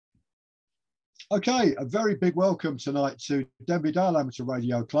Okay, a very big welcome tonight to Newbury Amateur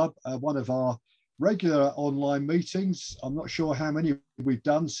Radio Club, one of our regular online meetings. I'm not sure how many we've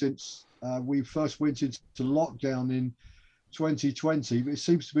done since we first went into lockdown in 2020, but it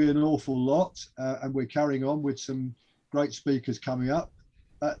seems to be an awful lot, and we're carrying on with some great speakers coming up.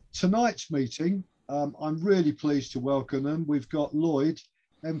 Tonight's meeting, I'm really pleased to welcome them. We've got Lloyd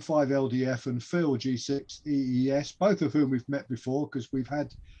M5LDF and Phil G6EES, both of whom we've met before because we've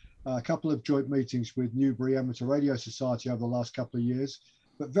had a couple of joint meetings with Newbury Amateur Radio Society over the last couple of years,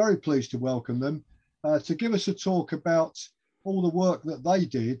 but very pleased to welcome them to give us a talk about all the work that they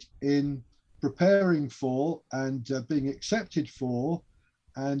did in preparing for and being accepted for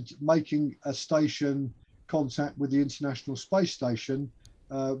and making a station contact with the International Space Station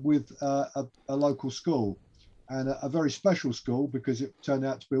with a local school, and a very special school because it turned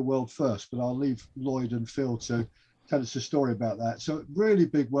out to be a world first, but I'll leave Lloyd and Phil to tell us a story about that. So really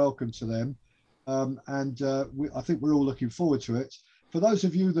big welcome to them. I think we're all looking forward to it. For those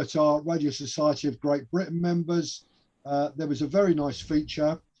of you that are Radio Society of Great Britain members, there was a very nice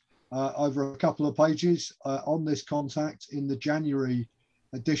feature over a couple of pages on this contact in the January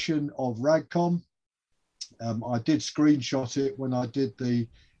edition of RadCom. I did screenshot it when I did the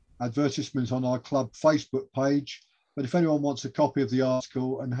advertisement on our club Facebook page, but if anyone wants a copy of the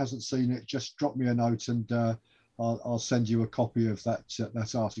article and hasn't seen it, just drop me a note and I'll send you a copy of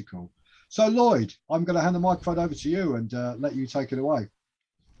that article. So Lloyd, I'm going to hand the microphone over to you and let you take it away.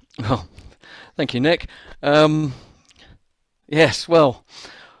 Oh, thank you, Nick. Yes, well,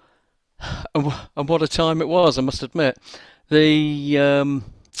 and what a time it was, I must admit. The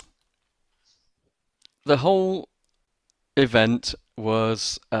whole event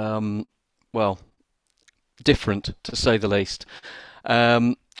was, well, different to say the least.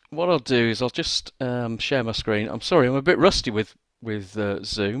 What I'll do is I'll just share my screen. I'm sorry, I'm a bit rusty with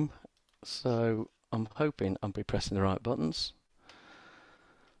Zoom, so I'm hoping I'll be pressing the right buttons.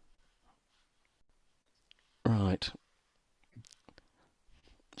 Right.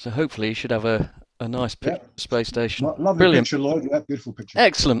 So hopefully you should have a nice picture of the space station. Lovely Brilliant picture, Lloyd. Yeah, beautiful picture.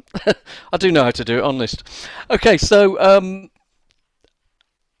 Excellent. I do know how to do it, honest. Okay, so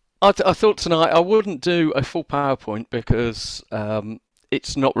I thought tonight I wouldn't do a full PowerPoint because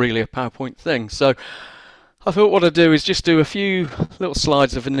it's not really a PowerPoint thing. So I thought what I'd do is just do a few little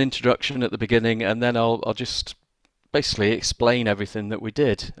slides of an introduction at the beginning, and then I'll just basically explain everything that we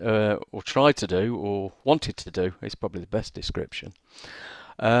did, or tried to do, or wanted to do, is probably the best description.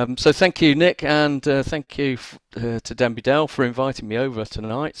 So thank you, Nick, and thank you to Denby Dell for inviting me over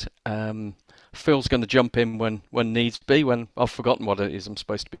tonight. Phil's going to jump in when needs be, when I've forgotten what it is I'm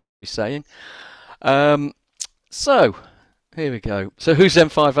supposed to be saying. So here we go. So who's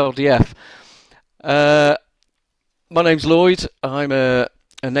M5LDF? My name's Lloyd. I'm an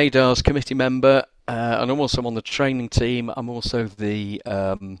ADARS committee member, and I'm also on the training team. I'm also the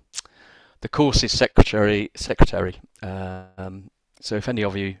courses secretary. So if any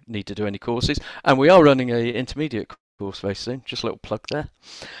of you need to do any courses, and we are running an intermediate course very soon, just a little plug there.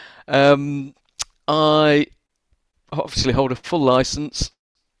 I obviously hold a full license,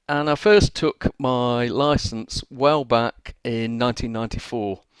 and I first took my license well back in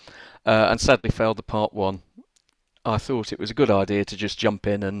 1994, and sadly failed the part 1. I thought it was a good idea to just jump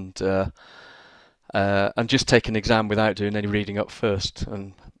in and just take an exam without doing any reading up first,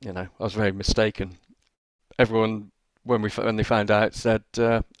 and you know, I was very mistaken. Everyone, when they found out, said,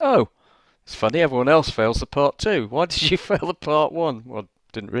 "Oh, it's funny, everyone else fails the part 2. Why did you fail the part 1?" Well, I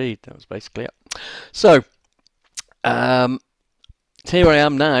didn't read. That was basically it. So here I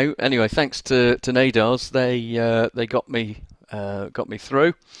am now. Anyway, thanks to NADARS, they got me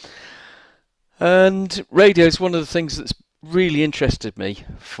through. And radio is one of the things that's really interested me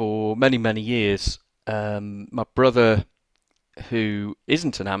for many years. My brother, who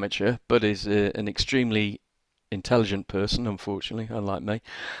isn't an amateur but is an extremely intelligent person, unfortunately, unlike me,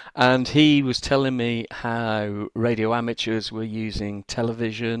 and he was telling me how radio amateurs were using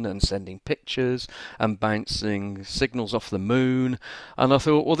television and sending pictures and bouncing signals off the moon, and I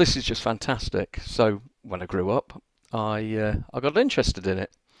thought, well, this is just fantastic. So when I grew up, I got interested in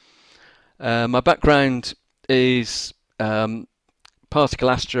it. My background is particle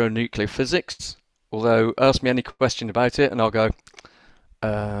astronuclear physics, although ask me any question about it and I'll go,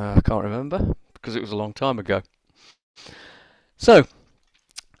 I can't remember, because it was a long time ago. So,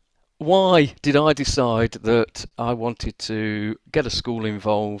 why did I decide that I wanted to get a school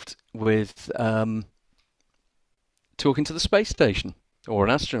involved with talking to the space station, or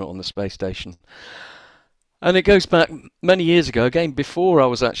an astronaut on the space station? And it goes back many years ago, again before I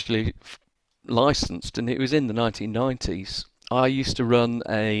was actually licensed, and it was in the 1990s. I used to run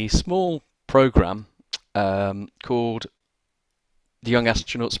a small program called the Young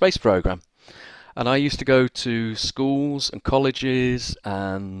Astronaut Space Program. And I used to go to schools and colleges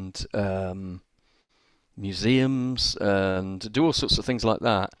and museums and do all sorts of things like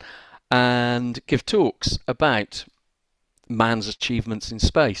that, and give talks about man's achievements in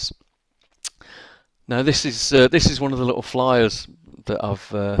space. Now this is one of the little flyers that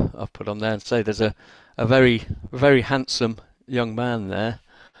I've put on there, and say there's a very handsome young man there.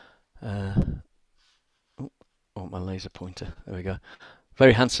 Oh, my laser pointer. There we go.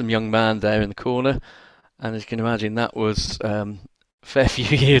 Very handsome young man there in the corner, and as you can imagine, that was a fair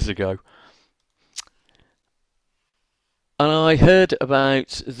few years ago. And I heard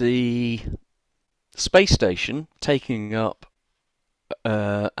about the space station taking up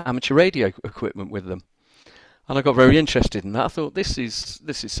amateur radio equipment with them, and I got very interested in that. I thought this is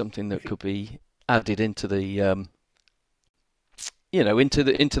something that could be added into the into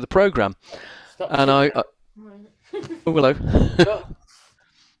the program. And I oh, hello.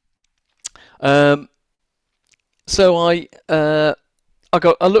 So I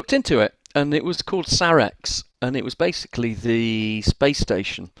looked into it, and it was called SAREX, and it was basically the space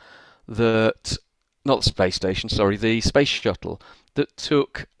station that, not the space station, sorry, the space shuttle that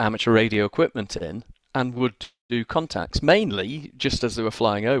took amateur radio equipment in and would do contacts, mainly just as they were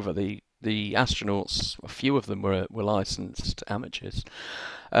flying over. The astronauts, a few of them were licensed amateurs.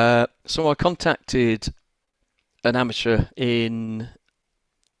 So I contacted an amateur in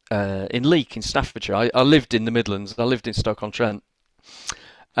Leek in Staffordshire. I lived in the Midlands. I lived in Stoke-on-Trent.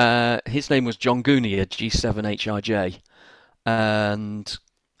 His name was John Goonier, G7HIJ, and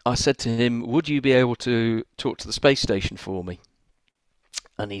I said to him, would you be able to talk to the space station for me?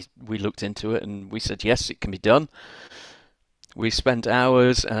 And we looked into it, and we said yes, it can be done. We spent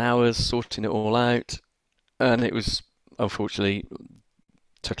hours and hours sorting it all out, and it was unfortunately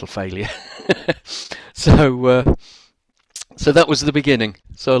total failure. So that was the beginning.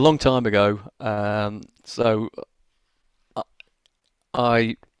 So a long time ago. So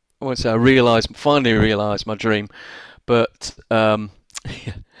I won't say I finally realised my dream, but I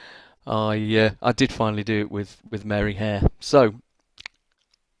did finally do it with Mary Hare. So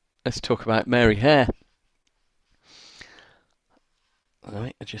let's talk about Mary Hare.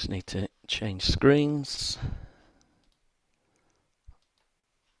 Alright, I just need to change screens.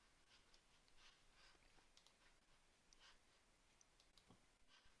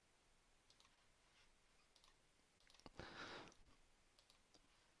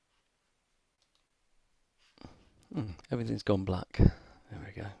 Everything's gone black. There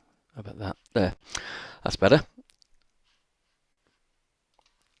we go. How about that? There. That's better.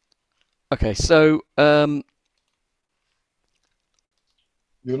 Okay, so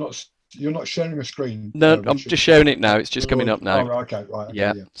you're not sharing a screen. No, I'm just sharing it now. It's just coming up now. Oh, right, okay, right. Okay,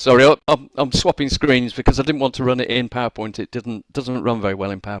 yeah. Sorry, I'm swapping screens because I didn't want to run it in PowerPoint. It doesn't run very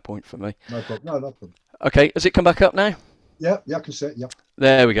well in PowerPoint for me. No problem. No problem. Okay, has it come back up now? Yeah, I can see it. Yeah.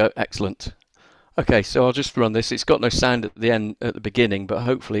 There we go. Excellent. Okay, so I'll just run this. It's got no sound at the beginning, but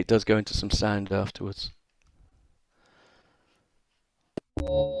hopefully it does go into some sound afterwards. This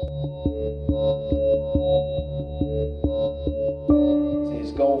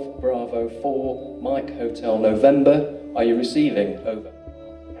is Golf Bravo 4, Mike Hotel November. Are you receiving? Over.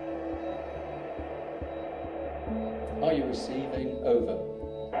 Are you receiving? Over.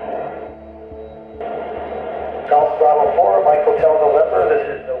 Golf Bravo 4, Mike Hotel November. This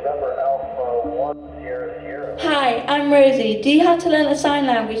is November Alpha 1 Sierra Sierra. Hi, I'm Rosie. Do you have to learn a sign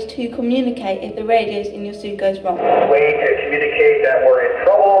language to communicate if the radios in your suit goes wrong? A way to communicate that we're in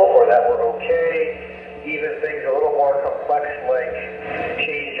trouble or that we're okay. Even things a little more complex like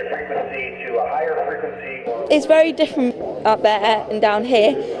change your frequency to a higher frequency. It's very different up there and down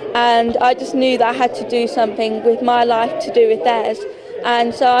here, and I just knew that I had to do something with my life to do with theirs.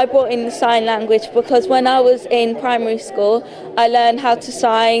 And so I brought in the sign language because when I was in primary school, I learned how to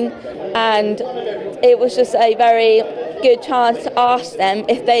sign, and it was just a very good chance to ask them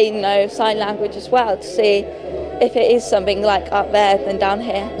if they know sign language as well, to see if it is something like up there than down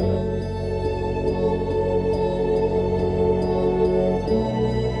here.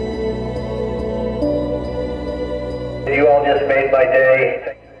 You all just made my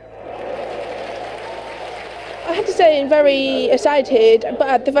day. I have to say I'm very excited, but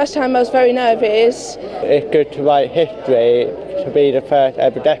at the first time I was very nervous. It's good to write history, to be the first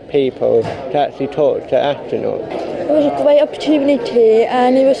ever deaf people to actually talk to astronauts. It was a great opportunity,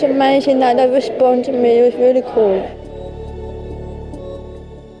 and it was amazing that they responded to me. It was really cool.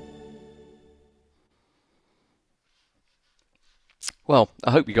 Well,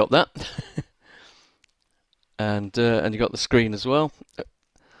 I hope you got that. And you got the screen as well.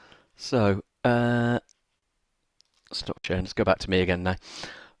 So, stop sharing. Let's go back to me again now.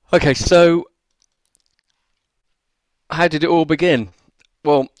 Okay, so how did it all begin?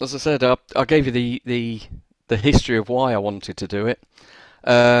 Well, as I said, I gave you the history of why I wanted to do it.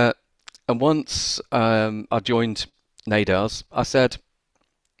 And once I joined NADARS, I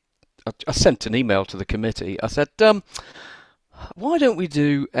sent an email to the committee. I said, why don't we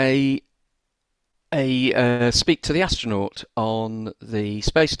do a speak to the astronaut on the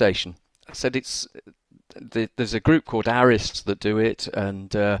space station? I said there's a group called ARIS that do it,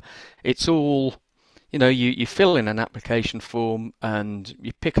 and it's all, you fill in an application form and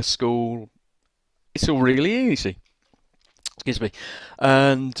you pick a school. It's all really easy. Excuse me.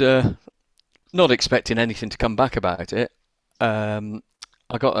 And not expecting anything to come back about it, I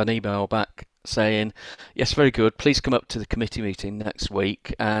got an email back saying, yes, very good, please come up to the committee meeting next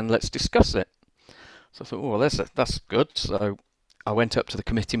week and let's discuss it. So I thought, well, that's good. So I went up to the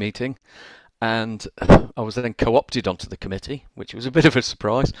committee meeting, and I was then co-opted onto the committee, which was a bit of a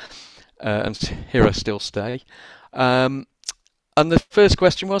surprise, and here I still stay. And the first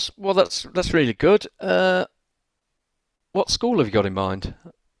question was, well, that's really good. What school have you got in mind?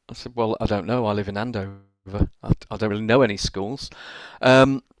 I said, well, I don't know. I live in Andover. I don't really know any schools.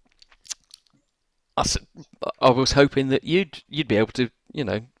 I said, I was hoping that you'd be able to,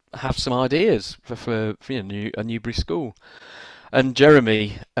 have some ideas for a Newbury school. And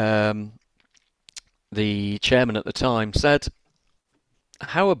Jeremy, the chairman at the time, said,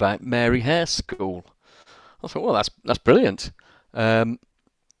 how about Mary Hare School? I thought, well, that's brilliant. Why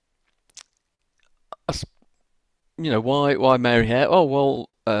Mary Hare? Oh, well,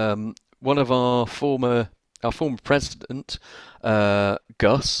 one of our former president,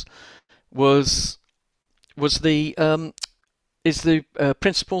 Gus, is the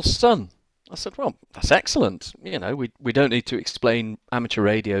principal's son. I said, well, that's excellent. We don't need to explain amateur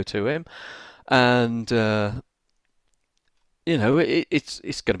radio to him, and it's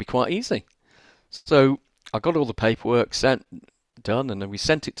going to be quite easy. So I got all the paperwork done, and then we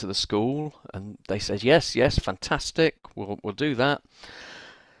sent it to the school, and they said, yes, fantastic, we'll do that.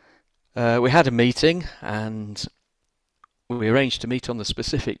 We had a meeting, and we arranged to meet on the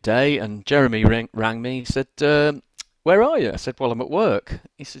specific day, and Jeremy rang me. He said, where are you? I said, well, I'm at work.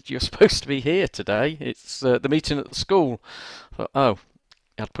 He said, you're supposed to be here today. It's the meeting at the school. I thought, oh,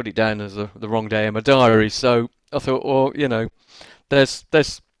 I'd put it down as the wrong day in my diary. So I thought, well, there's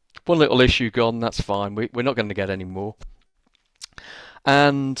one little issue gone. That's fine. We're not going to get any more.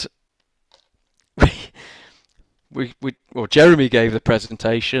 And Jeremy gave the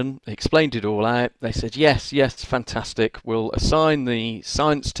presentation, explained it all out. They said, yes, fantastic. We'll assign the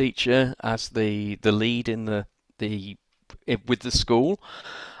science teacher as the lead with the school,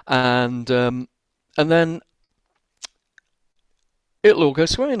 and then it'll all go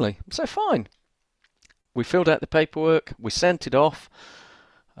swimmingly. So fine. We filled out the paperwork, we sent it off,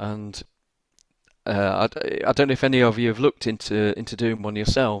 and I don't know if any of you have looked into doing one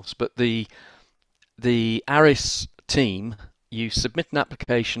yourselves, but the ARIS team, you submit an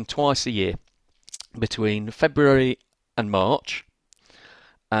application twice a year between February and March,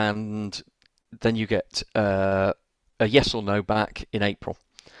 and then you get a yes or no back in April.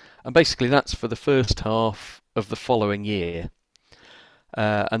 And basically that's for the first half of the following year.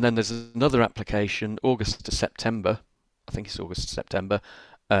 And then there's another application, August to September. I think it's August to September.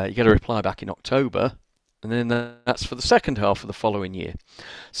 You get a reply back in October, and then that's for the second half of the following year.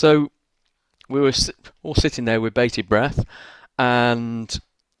 So we were all sitting there with bated breath, and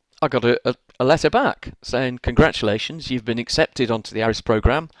I got a letter back saying, congratulations, you've been accepted onto the ARIS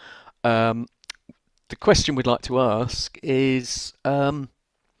programme. The question we'd like to ask is, how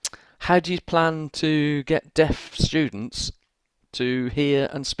do you plan to get deaf students to hear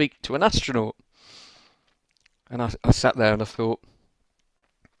and speak to an astronaut? And I sat there and I thought,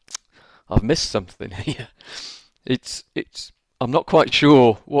 I've missed something here. I'm not quite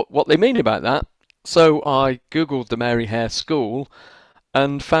sure what they mean about that. So I googled the Mary Hare School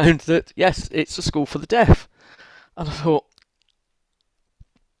and found that, yes, it's a school for the deaf. And I thought,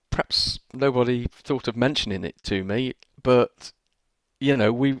 perhaps nobody thought of mentioning it to me, but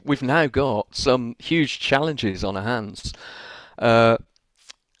we've now got some huge challenges on our hands. And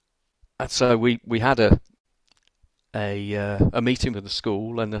so we had a meeting with the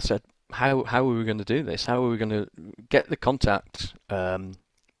school, and I said, how are we going to do this? How are we going to get the contact? How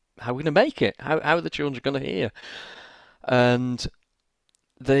are we going to make it? How are the children going to hear? And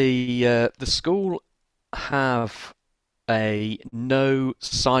the school have a no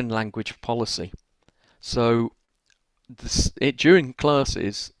sign language policy. So during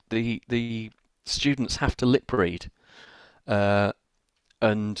classes, the students have to lip read.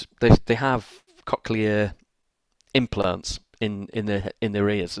 and they have cochlear implants in their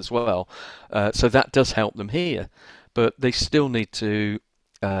ears as well, so that does help them hear, but they still need to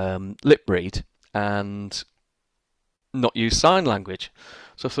lip read and not use sign language.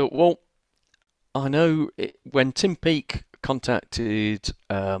 So I thought, well, I know when Tim Peake contacted,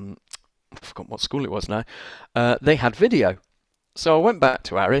 I've forgotten what school it was now, they had video. So I went back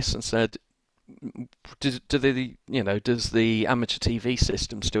to Aris and said, does the amateur TV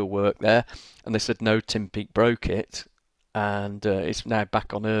system still work there? And they said, no, Tim Peake broke it, and it's now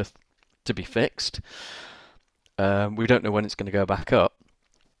back on Earth to be fixed. We don't know when it's going to go back up.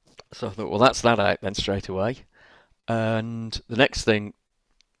 So I thought, well, that's that out then straight away. And the next thing,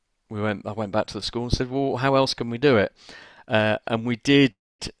 I went back to the school and said, well, how else can we do it? And we did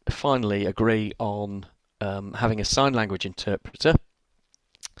finally agree on having a sign language interpreter.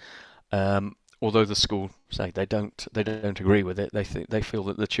 Although the school say they don't agree with it. They feel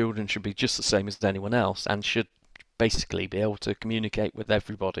that the children should be just the same as anyone else and should basically be able to communicate with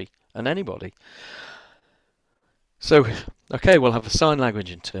everybody and anybody. So, okay, we'll have a sign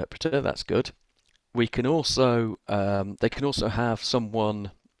language interpreter. That's good. We can also they can also have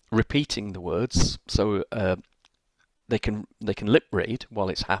someone repeating the words, so they can lip read while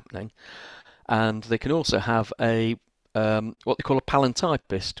it's happening, and they can also have a what they call a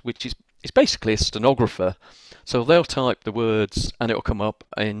palantypist, which is basically a stenographer. So they'll type the words and it'll come up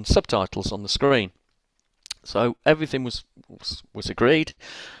in subtitles on the screen. So everything was agreed.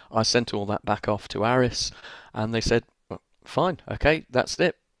 I sent all that back off to Aris, and they said, well, fine, okay, that's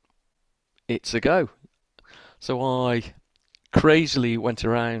it. It's a go. So I crazily went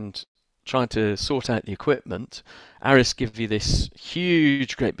around trying to sort out the equipment. Aris gives you this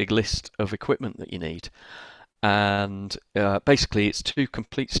huge, great big list of equipment that you need. And basically it's 2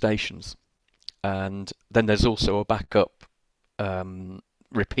 complete stations. And then there's also a backup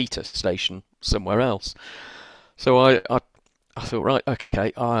repeater station somewhere else. So I thought, right,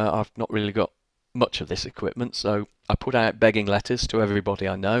 okay, I've not really got much of this equipment, so I put out begging letters to everybody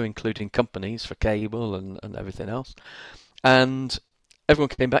I know, including companies for cable and everything else. And everyone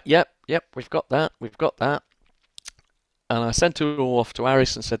came back, yep, we've got that. And I sent it all off to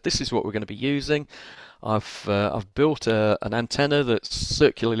Aris and said, this is what we're going to be using. I've built an antenna that's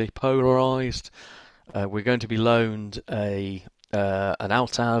circularly polarized. We're going to be loaned an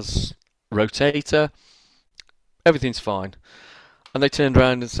Altaz rotator. Everything's fine. And they turned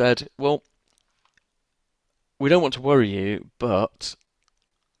around and said, well, we don't want to worry you, but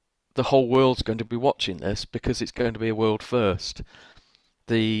the whole world's going to be watching this because it's going to be a world first.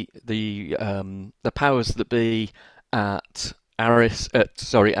 The powers that be at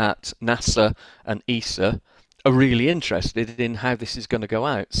NASA and ESA are really interested in how this is going to go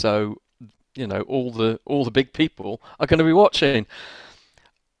out. So, all the big people are going to be watching.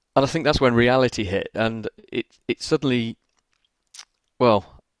 And I think that's when reality hit, and it suddenly,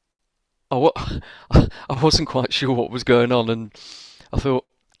 well, I wasn't quite sure what was going on, and I thought,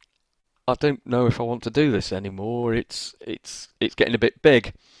 I don't know if I want to do this anymore. It's getting a bit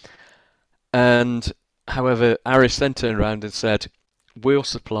big. And however, Aris then turned around and said, we'll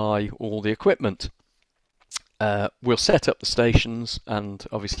supply all the equipment. We'll set up the stations and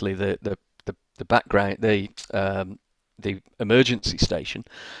obviously the background, the emergency station,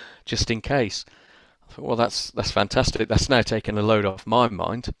 just in case. I thought, well, that's fantastic. That's now taken a load off my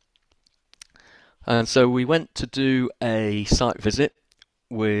mind. And so we went to do a site visit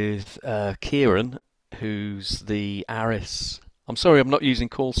with Kieran, who's the Aris. I'm sorry, I'm not using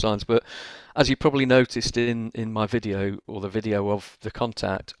call signs, but as you probably noticed in my video, or the video of the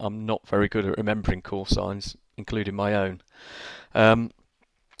contact, I'm not very good at remembering call signs, including my own.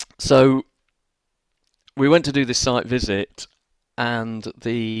 So we went to do this site visit, and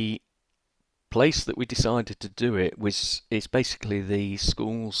the place that we decided to do it is basically the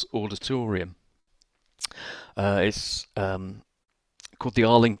school's auditorium. It's called the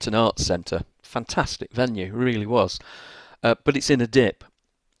Arlington Arts Centre. Fantastic venue, really was. But it's in a dip,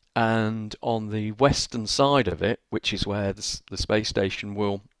 and on the western side of it, which is where the space station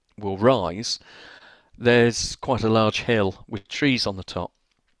will rise, there's quite a large hill with trees on the top.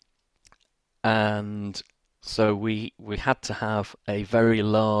 And so we had to have a very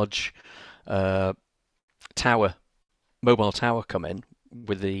large tower, mobile tower, come in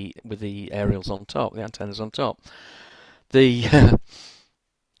with the aerials on top, the antennas on top. It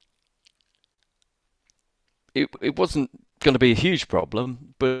wasn't going to be a huge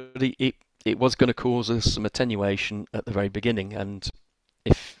problem, but it was going to cause us some attenuation at the very beginning. And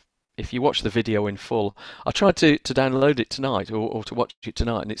if you watch the video in full, I tried to download it tonight or to watch it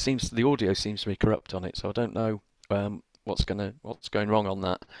tonight, and it seems the audio seems to be corrupt on it, so I don't know what's going wrong on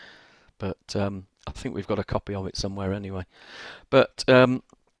that. But I think we've got a copy of it somewhere anyway. But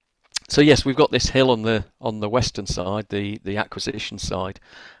so yes, we've got this hill on the western side, the acquisition side,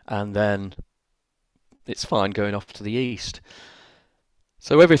 and then it's fine going off to the east.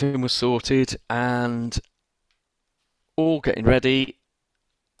 So everything was sorted and all getting ready,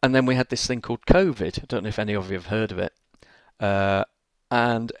 and then we had this thing called COVID. I don't know if any of you have heard of it.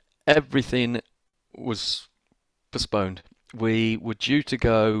 And everything was postponed. We were due to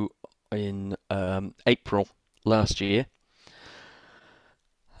go in April last year,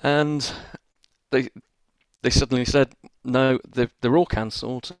 and they suddenly said, no, they're all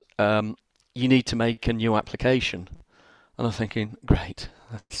cancelled. You need to make a new application. And I'm thinking, great,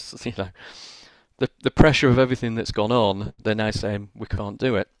 that's, you know, the pressure of everything that's gone on. They're now saying we can't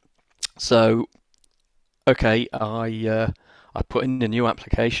do it. So, okay, I put in a new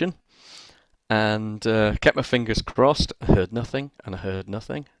application and kept my fingers crossed. I heard nothing, and I heard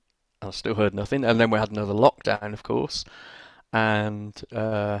nothing, and I still heard nothing. And then we had another lockdown, of course, and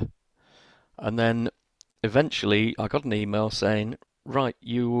then eventually I got an email saying, right,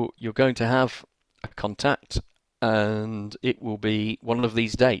 you're going to have a contact, and it will be one of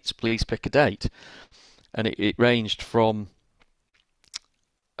these dates. Please pick a date. And it ranged from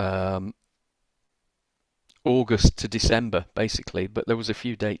August to December, basically, but there was a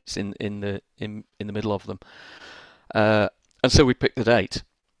few dates in the middle of them, and so we picked the date.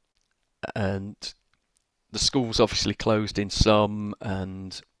 And the schools obviously closed in some,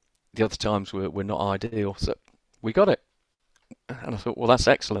 and the other times were not ideal, so we got it. And I thought, well, that's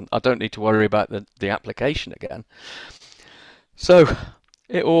excellent. I don't need to worry about the application again. So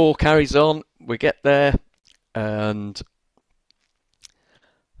it all carries on. We get there, and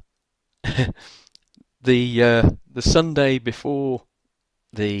the Sunday before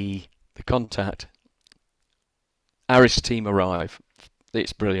the contact, Aris team arrive.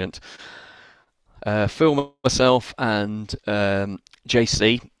 It's brilliant. Phil, myself, and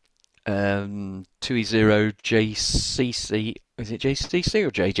JC, 2E0 JCC. Is it JCC or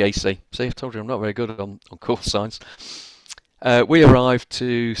JJC? See, I've told you I'm not very good on call signs. We arrived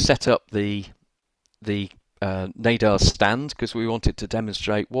to set up the NADAR stand because we wanted to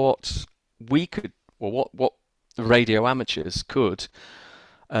demonstrate what we could, or what the radio amateurs could,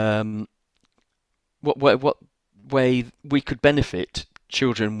 what way we could benefit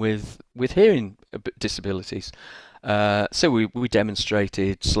children with hearing disabilities. So we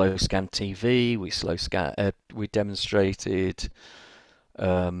demonstrated slow scan TV. We demonstrated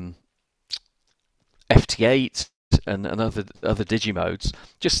FT8 and other digimodes,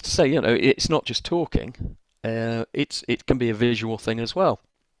 just to say, you know, it's not just talking. It can be a visual thing as well.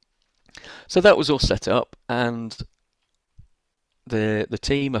 So that was all set up, and the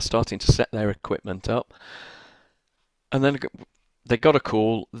team are starting to set their equipment up, and then they got a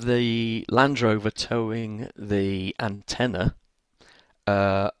call. The Land Rover towing the antenna,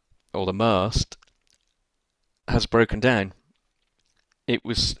 or the mast, has broken down. It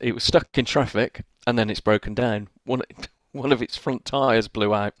was stuck in traffic, and then it's broken down. One of its front tyres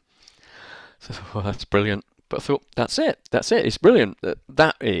blew out. So, well, that's brilliant. But I thought, that's it. It's brilliant.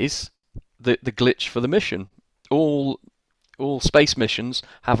 That is the glitch for the mission. All space missions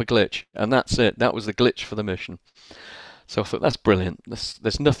have a glitch, and that's it. That was the glitch for the mission. So I thought, that's brilliant.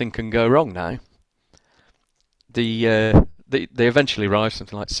 There's nothing can go wrong now. They eventually arrived,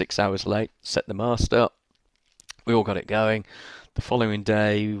 something like 6 hours late, set the mast up. We all got it going. The following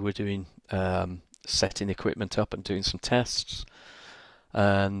day, we were doing setting the equipment up and doing some tests.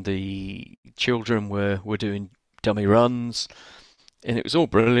 And the children were doing dummy runs, and it was all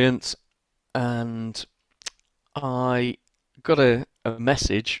brilliant. And I got a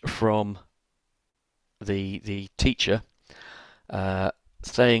message from the teacher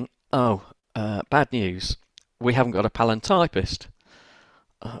saying, oh, bad news, we haven't got a palantypist.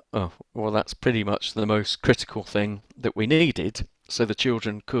 Oh, well, that's pretty much the most critical thing that we needed, so the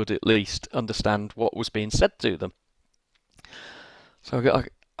children could at least understand what was being said to them. So I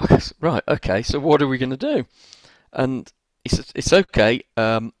guess, right, okay, so what are we going to do? And he said, it's okay,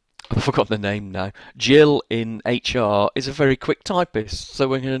 I've forgotten the name now. Jill in HR is a very quick typist, so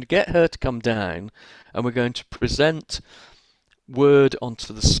we're going to get her to come down, and we're going to present word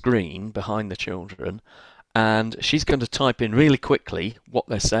onto the screen behind the children, and she's going to type in really quickly what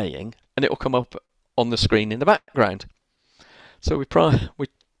they're saying, and it will come up on the screen in the background. So we trialed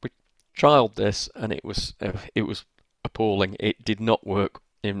this, and it was appalling. It did not work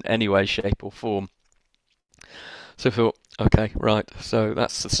in any way, shape or form. So I thought, okay, right, so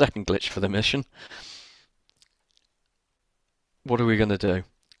that's the second glitch for the mission. What are we going to do?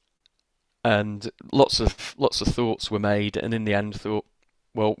 and lots of thoughts were made, and in the end thought,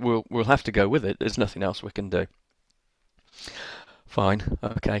 well, we'll have to go with it. There's nothing else we can do. Fine,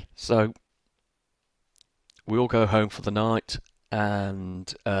 okay. So we all go home for the night,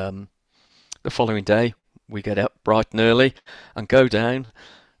 and the following day we get up bright and early and go down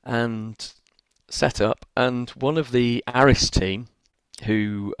and set up. And one of the ARIS team,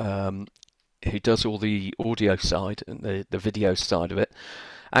 who does all the audio side and the video side of it,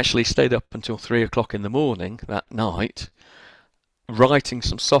 actually stayed up until 3 o'clock in the morning that night, writing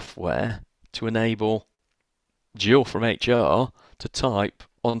some software to enable Jill from HR to type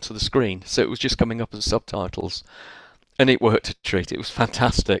onto the screen. So it was just coming up as subtitles, and it worked a treat. It was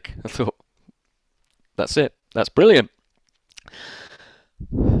fantastic. I thought, that's it. That's brilliant.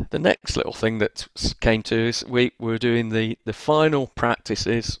 The next little thing that came to us, we were doing the final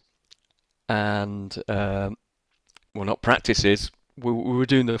practices, and well, not practices. We were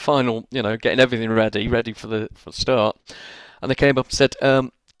doing the final, getting everything ready for the start. And they came up and said,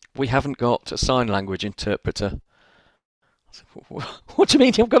 we haven't got a sign language interpreter. I said, what do you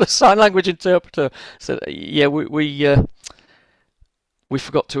mean you've got a sign language interpreter? I said, yeah, we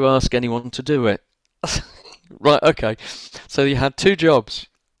forgot to ask anyone to do it. Right, okay. So you had 2 jobs.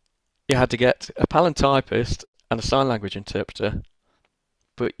 You had to get a palantypist and a sign language interpreter,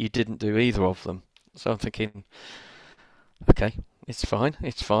 but you didn't do either of them. So I'm thinking, okay, it's fine.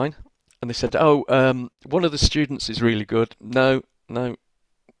 And they said, oh, one of the students is really good. No,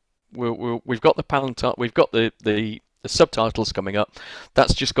 we've got the palantype, we've got the subtitles coming up.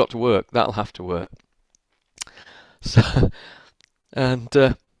 That's just got to work. That'll have to work. So, and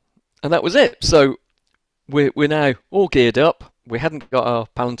that was it. So we're now all geared up. We hadn't got our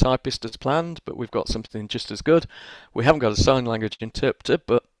palantypist as planned, but we've got something just as good. We haven't got a sign language interpreter,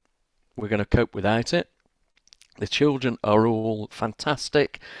 but we're going to cope without it. The children are all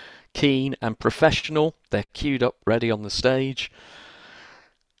fantastic, keen and professional. They're queued up, ready on the stage.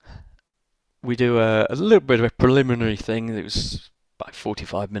 We do a little bit of a preliminary thing. It was about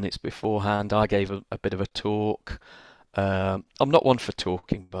 45 minutes beforehand. I gave a bit of a talk. I'm not one for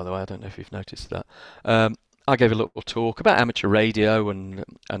talking, by the way. I don't know if you've noticed that. I gave a little talk about amateur radio and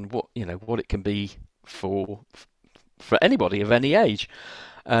what what it can be for anybody of any age.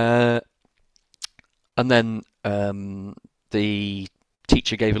 And then the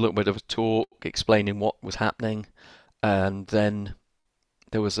teacher gave a little bit of a talk explaining what was happening, and then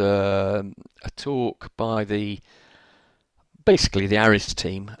there was a talk by basically the ARIS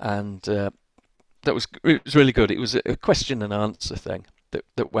team, and it was really good. It was a question and answer thing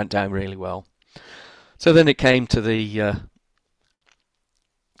that went down really well. So then it came down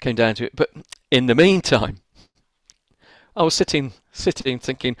to it. But in the meantime, I was sitting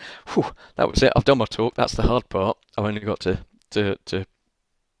thinking, whew, that was it. I've done my talk. That's the hard part. I've only got to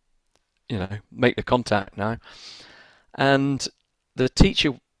make the contact now. And the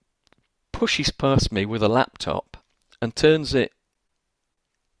teacher pushes past me with a laptop and turns it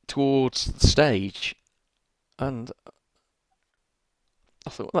towards the stage, and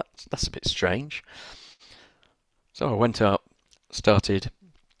I thought, well, that's a bit strange. So I went up,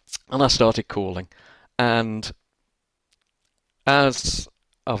 and I started calling. And as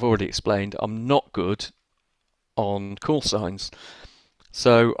I've already explained, I'm not good on call signs.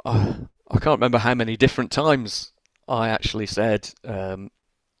 So I can't remember how many different times I actually said,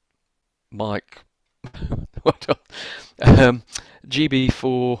 Mike,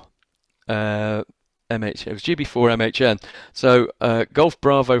 GB4 MH. It was GB4 MHN. So Golf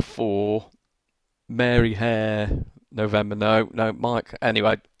Bravo 4, Mary Hare, November. No, Mike.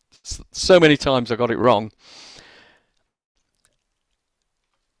 Anyway, so many times I got it wrong,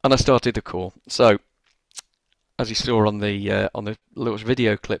 and I started the call. So, as you saw on the little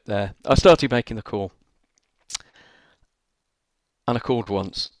video clip there, I started making the call, and I called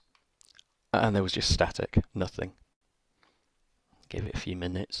once, and there was just static, nothing. Give it a few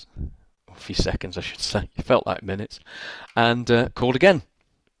minutes, or a few seconds, I should say. It felt like minutes, and called again.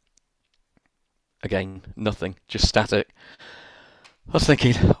 Again, nothing, just static. I was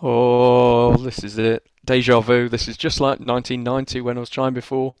thinking, oh, this is it. Deja vu. This is just like 1990 when I was trying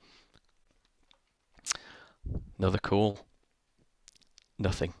before. Another call.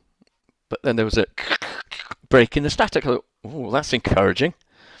 Nothing. But then there was a break in the static. I thought, oh, that's encouraging.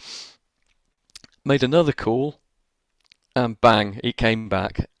 Made another call, and bang, it came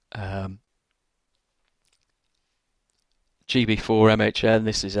back. GB4 MHN,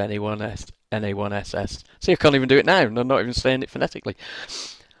 this is NA1SS. See, I can't even do it now, and I'm not even saying it phonetically.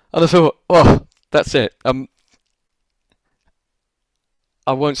 And I thought, oh, that's it. I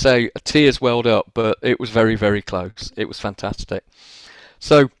won't say tears welled up, but it was very, very close. It was fantastic.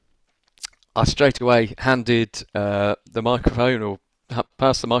 So I straight away handed the microphone, or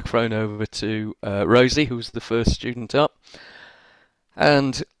passed the microphone over to Rosie, who was the first student up,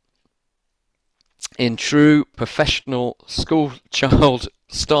 and in true professional school child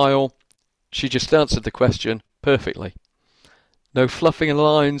style, she just answered the question perfectly. No fluffing in the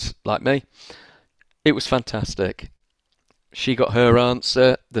lines like me. It was fantastic. She got her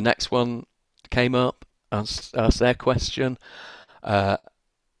answer. The next one came up, asked their question. We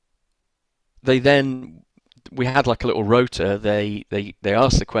had like a little rota. They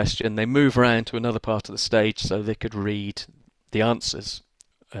asked the question, they move around to another part of the stage so they could read the answers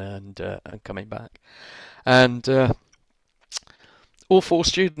and coming back. And all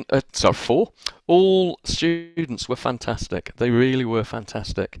students were fantastic. They really were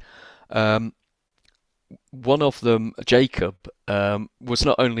fantastic. One of them, Jacob, was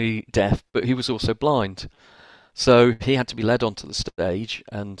not only deaf, but he was also blind. So he had to be led onto the stage,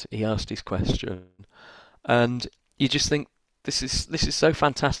 and he asked his question. And you just think, this is so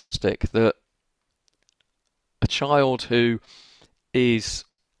fantastic that a child who is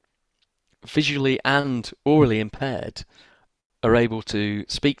visually and orally impaired are able to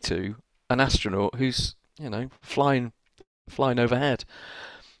speak to an astronaut who's, you know, flying overhead.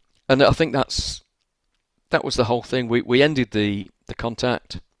 And I think that was the whole thing. We ended the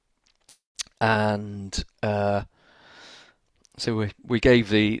contact, and so we gave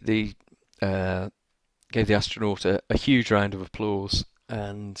the astronaut a huge round of applause,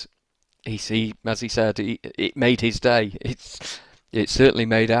 and he as he said, it made his day. It certainly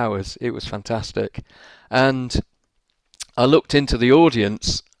made ours. It was fantastic. And I looked into the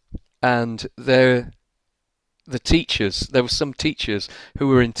audience, and the teachers, there were some teachers who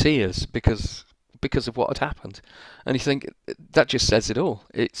were in tears because of what had happened. And you think, that just says it all.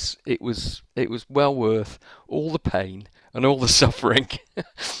 It was well worth all the pain and all the suffering.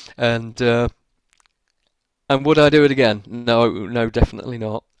 And would I do it again? No, definitely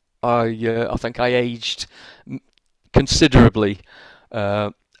not. I think I aged considerably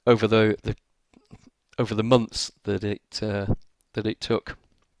over the months that it took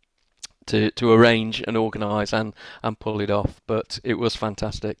to arrange and organise and pull it off. But it was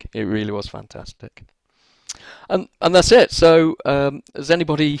fantastic. It really was fantastic. And that's it. So has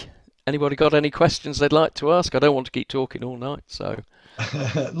anybody got any questions they'd like to ask? I don't want to keep talking all night. So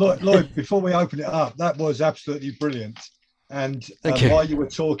Lloyd, before we open it up, that was absolutely brilliant. And while you were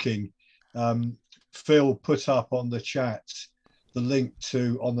talking, Phil put up on the chat the link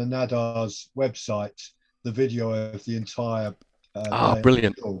on the NADAR's website, the video of the entire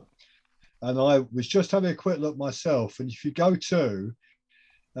brilliant. And I was just having a quick look myself, and if you go to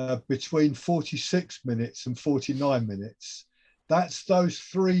between 46 minutes and 49 minutes, that's those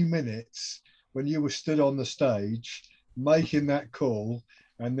 3 minutes when you were stood on the stage making that call,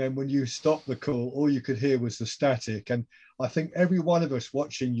 and then when you stopped the call, all you could hear was the static. And I think every one of us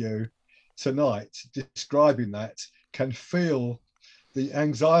watching you tonight describing that can feel the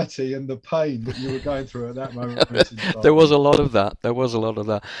anxiety and the pain that you were going through at that moment. There was a lot of that.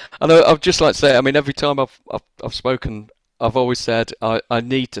 And I'd just like to say, I mean, every time I've spoken, I've always said I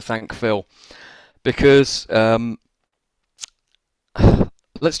need to thank Phil, because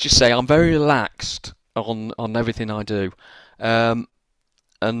let's just say I'm very relaxed on everything I do, and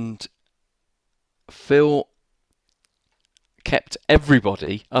Phil kept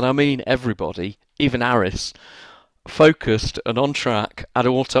everybody, and I mean everybody, even Aris, focused and on track at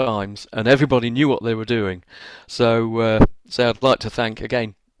all times, and everybody knew what they were doing. So I'd like to thank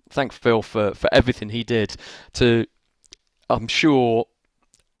Phil for everything he did. I'm sure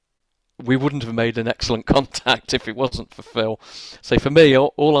we wouldn't have made an excellent contact if it wasn't for Phil. So for me,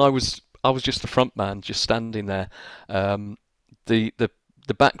 all I was just the front man, just standing there. The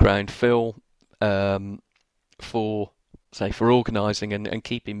background, Phil, for organising and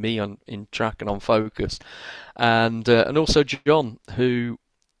keeping me in track and on focus, and also John, who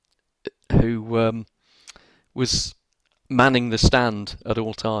was manning the stand at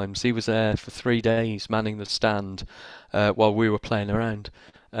all times. He was there for 3 days manning the stand while we were playing around,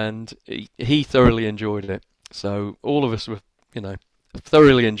 and he thoroughly enjoyed it. So all of us were,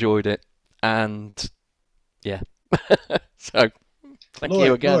 thoroughly enjoyed it, and yeah. So thank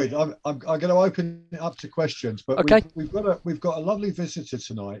you again. Lloyd, I'm going to open it up to questions, but okay. we've got a lovely visitor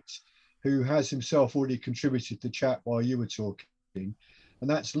tonight who has himself already contributed to chat while you were talking, and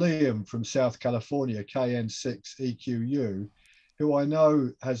that's Liam from South California, KN6EQU, who I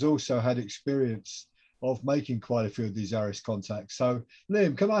know has also had experience of making quite a few of these ARIS contacts. So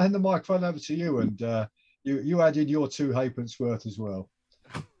Liam, can I hand the microphone over to you, and you add in your 2 halfpence worth as well?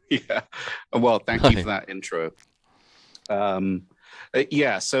 Yeah, well, thank you for that intro.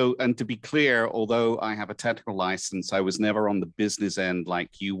 Yeah. So, and to be clear, although I have a technical license, I was never on the business end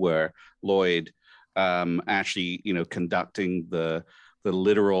like you were, Lloyd, actually, conducting the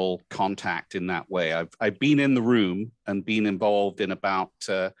literal contact in that way. I've been in the room and been involved in about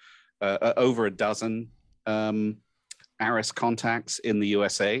over a dozen ARIS contacts in the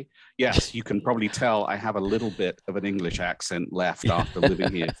USA. Yes, you can probably tell I have a little bit of an English accent left after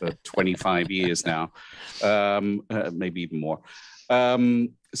living here for 25 years now, maybe even more.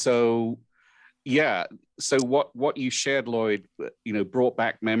 So yeah, so what you shared, Lloyd, brought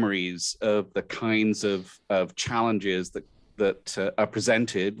back memories of the kinds of challenges that are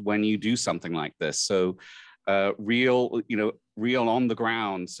presented when you do something like this. So real on the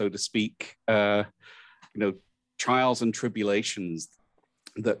ground, so to speak, trials and tribulations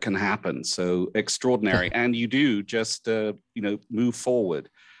that can happen. So extraordinary. And you do just, move forward.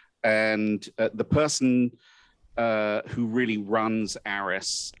 And the person who really runs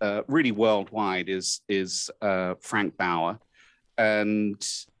ARIS really worldwide is Frank Bauer. And,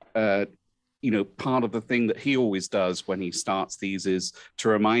 part of the thing that he always does when he starts these is to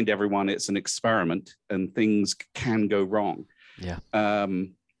remind everyone it's an experiment and things can go wrong. Yeah.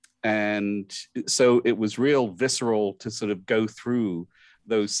 And so it was real visceral to sort of go through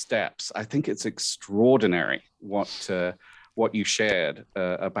those steps. I think it's extraordinary what you shared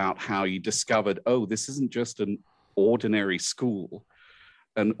about how you discovered, oh, this isn't just an ordinary school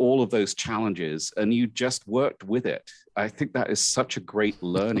and all of those challenges, and you just worked with it. I think that is such a great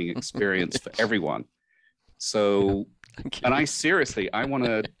learning experience for everyone. So, and I want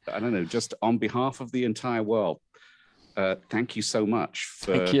to, I don't know, just on behalf of the entire world, thank you so much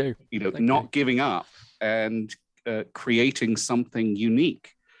for not giving up and creating something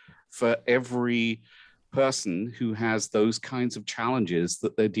unique for every person who has those kinds of challenges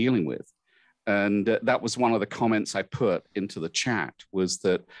that they're dealing with. And that was one of the comments I put into the chat, was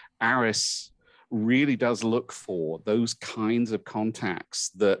that ARIS really does look for those kinds of contacts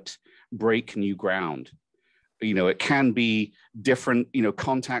that break new ground. It can be different,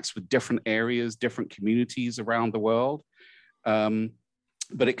 contacts with different areas, different communities around the world. But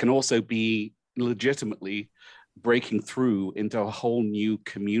it can also be legitimately breaking through into a whole new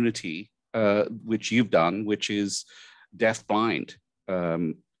community, which you've done, which is deafblind,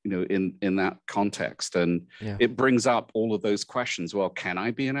 in that context. And it brings up all of those questions. Well, can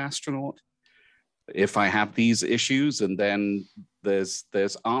I be an astronaut if I have these issues? And then there's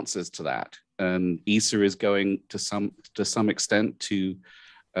answers to that. And ESA is going to some extent to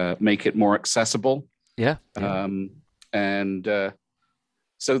make it more accessible. Yeah.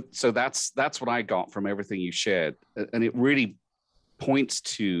 So that's what I got from everything you shared. And it really points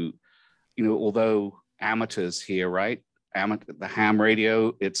to, although amateurs here, right? The ham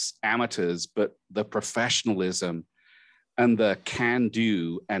radio, it's amateurs, but the professionalism and the can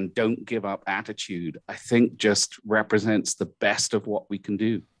do and don't give up attitude, I think just represents the best of what we can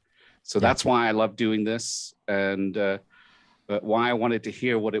do. So that's why I love doing this, and why I wanted to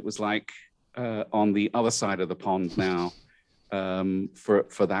hear what it was like on the other side of the pond now,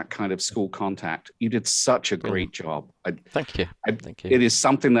 for that kind of school contact. You did such a great job. Thank you. Thank you. It is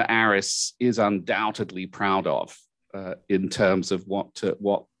something that ARIS is undoubtedly proud of in terms of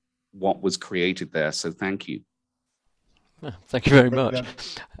what was created there. So thank you. Thank you very much.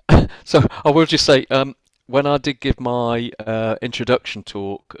 So I will just say, when I did give my introduction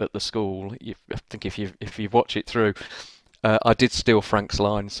talk at the school, I think if you watch it through, I did steal Frank's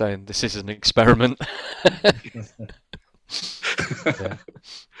line saying this is an experiment.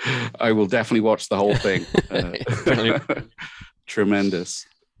 I will definitely watch the whole thing. Tremendous.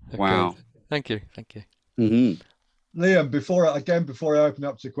 Okay. Wow. Thank you. Mm-hmm. Liam, before I open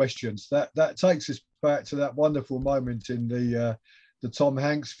up to questions, that takes us back to that wonderful moment in the Tom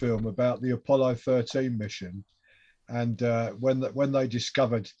Hanks film about the Apollo 13 mission, and when they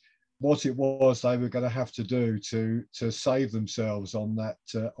discovered what it was they were going to have to do to save themselves on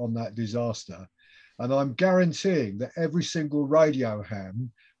that disaster. And I'm guaranteeing that every single radio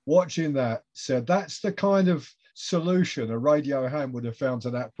ham watching that said that's the kind of solution a radio ham would have found to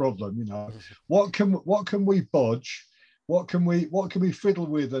that problem. What can we bodge? What can we fiddle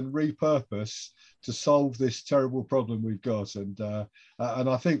with and repurpose to solve this terrible problem we've got? And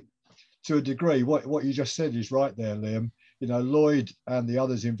I think to a degree what you just said is right there, Liam. Lloyd and the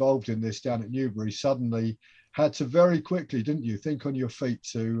others involved in this down at Newbury suddenly had to very quickly, didn't you, think on your feet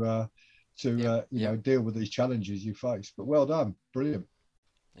to deal with these challenges you face. But well done, brilliant.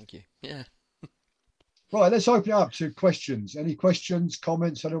 Thank you. Yeah. Right, let's open it up to questions. Any questions,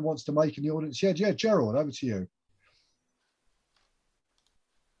 comments anyone wants to make in the audience? Yeah, Gerald, over to you.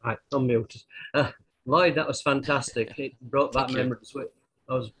 Right, unmuted. Lloyd, that was fantastic. It brought back memories.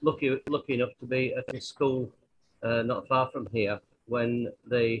 I was lucky enough to be at a school not far from here when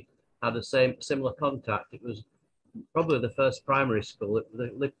they had a similar contact. It was probably the first primary school.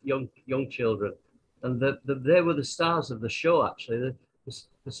 They young children, and they were the stars of the show. Actually,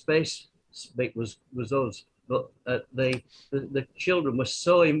 the space bit was us, but the children were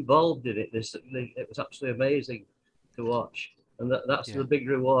so involved in it. It was absolutely amazing to watch, and that's the big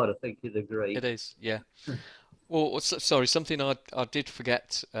reward. I think you'd agree. It is, yeah. Well, sorry, something I did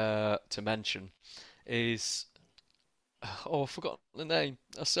forget to mention is, I forgot the name.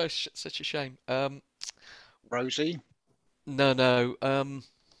 That's such a shame. Rosie? No.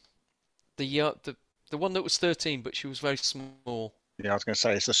 The one that was 13, but she was very small. Yeah, I was going to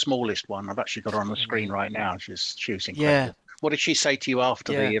say it's the smallest one. I've actually got her on the screen right now. She's incredible. Yeah. What did she say to you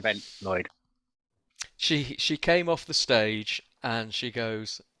after the event, Lloyd? She came off the stage and she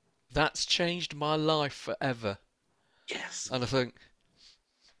goes, "That's changed my life forever." Yes. And I think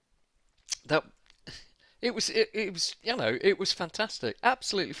that it was it was fantastic,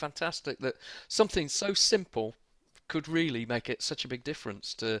 absolutely fantastic that something so simple could really make it such a big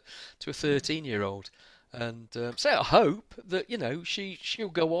difference to a 13-year-old. And so I hope that she'll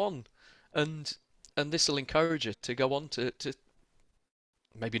go on, and this will encourage her to go on to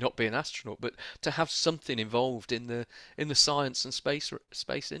maybe not be an astronaut, but to have something involved in the science and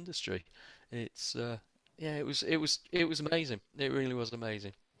space industry. It's it was amazing. It really was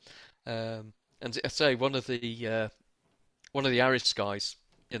amazing. And I say one of the Irish guys,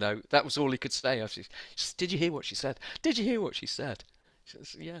 that was all he could say. He said, "Did you hear what she said? Did you hear what she said?"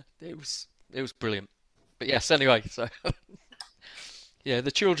 Yeah, it was brilliant. But yes, anyway, so yeah,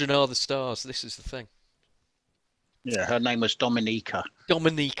 the children are the stars. This is the thing. Yeah, her name was Dominica.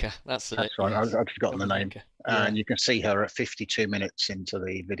 Dominica, that's right. Yes. I'd forgotten the name. Yeah. And you can see her at 52 minutes into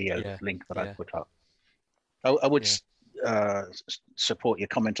the video link that I put up. I would support your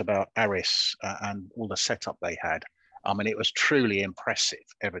comment about Aris and all the setup they had. I mean, it was truly impressive,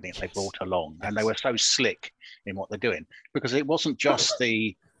 everything they brought along. And they were so slick in what they're doing, because it wasn't just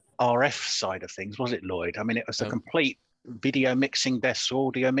the RF side of things, was it, Lloyd? I mean, it was a complete video mixing desks,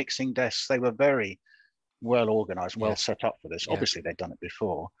 audio mixing desks. They were very well organized, well set up for this. Obviously, they'd done it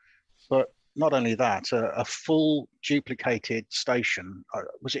before. But not only that, a full duplicated station.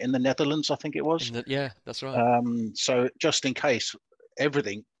 Was it in the Netherlands, I think it was? Yeah, that's right. So just in case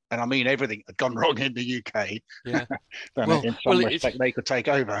everything, and I mean everything, had gone wrong in the UK, then in some respect they could take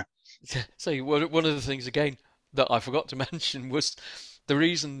over. So one of the things, again, that I forgot to mention was the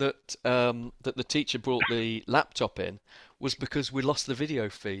reason that that the teacher brought the laptop in was because we lost the video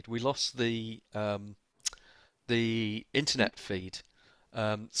feed. We lost the internet feed.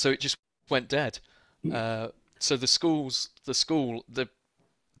 So it just went dead. So the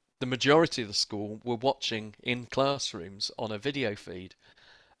majority of the school were watching in classrooms on a video feed,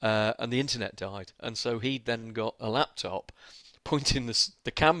 and the internet died. And so he then got a laptop, pointing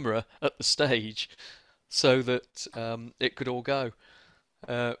the camera at the stage, so that it could all go.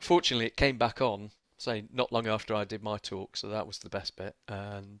 Fortunately, it came back on, say not long after I did my talk, so that was the best bit.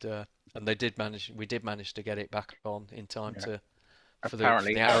 And we did manage to get it back on in time for the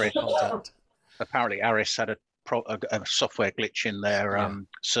Aris contact. Apparently, Aris had a software glitch in their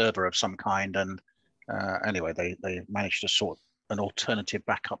server of some kind, and anyway, they managed to sort an alternative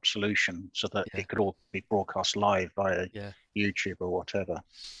backup solution so that it could all be broadcast live via YouTube or whatever.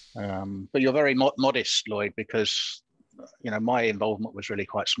 But you're very modest, Lloyd, because my involvement was really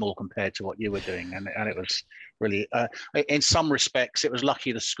quite small compared to what you were doing, and it was really in some respects it was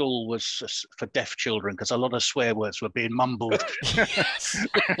lucky the school was for deaf children, because a lot of swear words were being mumbled. Yes.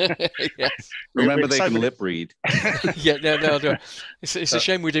 Remember, they can lip read. No. It's a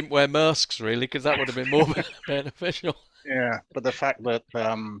shame we didn't wear masks, really, because that would have been more beneficial. Yeah, but the fact that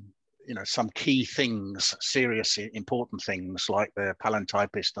some key things, serious, important things like the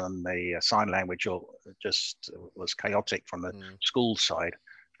palantypist and the sign language, just was chaotic from the school side,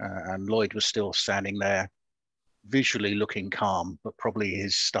 and Lloyd was still standing there, visually looking calm, but probably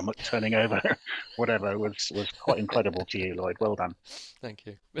his stomach turning over. Whatever was quite incredible to you, Lloyd. Well done. Thank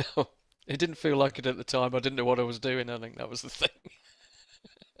you. It didn't feel like it at the time. I didn't know what I was doing. I think that was the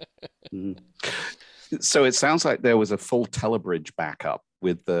thing. So it sounds like there was a full telebridge backup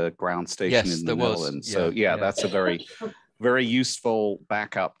with the ground station in the Netherlands. So that's a very, very useful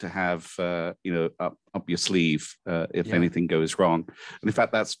backup to have, up your sleeve if anything goes wrong. And in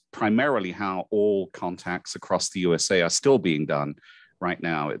fact, that's primarily how all contacts across the USA are still being done right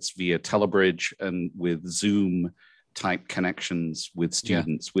now. It's via telebridge and with Zoom type connections with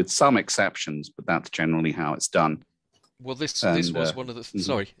students, with some exceptions, but that's generally how it's done. Well, this was one of the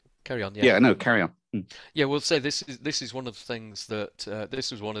sorry. Carry on. Yeah, no, carry on. Yeah, we'll say this is one of the things that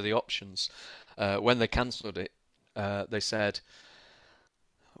this was one of the options when they cancelled it. They said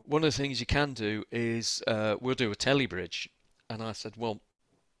one of the things you can do is we'll do a telebridge, and I said, well,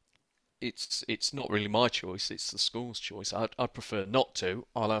 it's not really my choice, it's the school's choice. I'd prefer not to.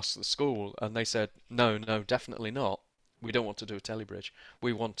 I'll ask the school. And they said, no, definitely not. We don't want to do a telebridge.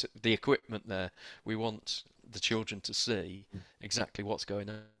 We want the equipment there. We want the children to see exactly what's going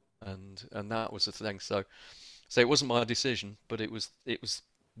on. And that was the thing. So it wasn't my decision, but it was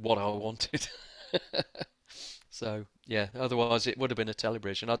what I wanted. So yeah, otherwise it would have been a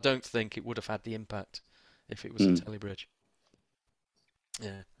telebridge, and I don't think it would have had the impact if it was a telebridge.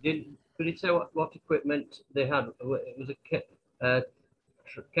 Yeah. Could you say what equipment they had? It was a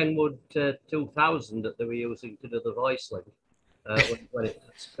Kenwood 2000 that they were using to do the voice link when it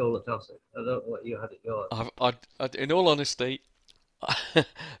was school at Ossett. I don't know what you had at yours. In all honesty,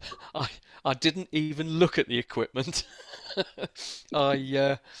 I didn't even look at the equipment.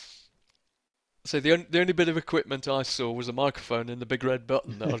 So the only bit of equipment I saw was a microphone and the big red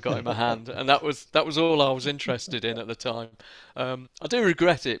button that I got in my hand, and that was all I was interested in at the time. I do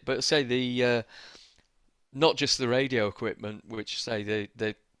regret it, but say the not just the radio equipment, which say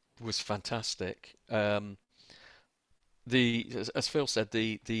they was fantastic. As Phil said,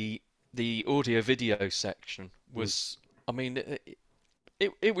 the audio video section was, I mean,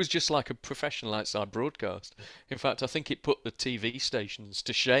 it was just like a professional outside broadcast. In fact, I think it put the TV stations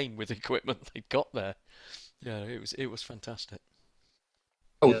to shame with the equipment they got there. Yeah, it was fantastic.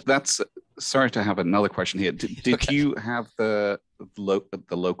 Oh, that's sorry to have another question here. Did Okay. you have the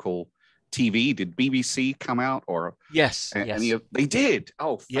local TV? Did BBC come out or Yes, any yes. of they did?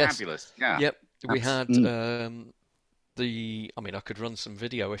 Oh, Yes. fabulous! Yeah. Yep, we had Mm. I mean, I could run some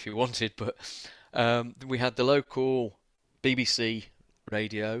video if you wanted, but we had the local BBC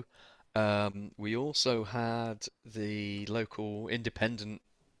radio. We also had the local independent,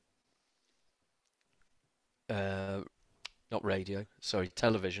 not radio, sorry,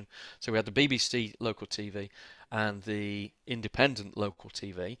 television. So we had the BBC local TV and the independent local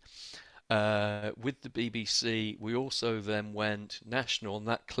TV. With the BBC, we also then went national, and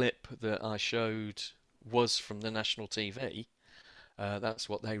that clip that I showed was from the national TV. That's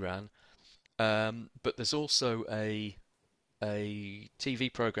what they ran. But there's also a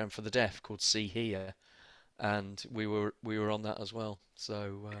TV program for the deaf called See Here, and we were on that as well.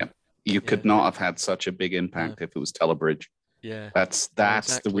 So You could not have had such a big impact if it was telebridge. Yeah, That's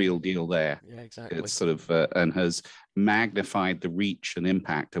exactly. the real deal there. Yeah, exactly. It's sort of and has magnified the reach and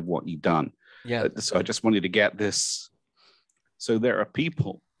impact of what you've done. Yeah. So I just wanted to get this. So there are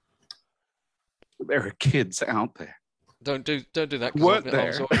kids out there. Don't do that. Weren't I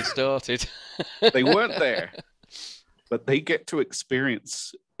was there. already started. They weren't there, but they get to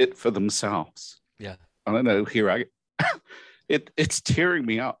experience it for themselves. Yeah. I don't know. It's tearing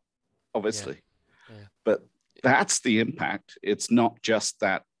me up, obviously, Yeah. but that's the impact. It's not just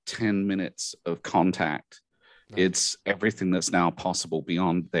that 10 minutes of contact. No. It's everything that's now possible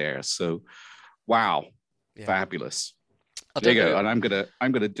beyond there. So, wow, Yeah. fabulous. I There you don't go. know- And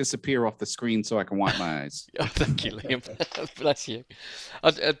I'm gonna disappear off the screen so I can wipe my eyes. Oh, thank you, Liam. Bless you.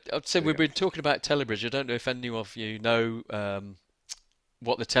 I'd say we've been talking about telebridge. I don't know if any of you know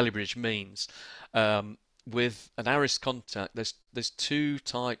what the telebridge means. With an ARIS contact, there's two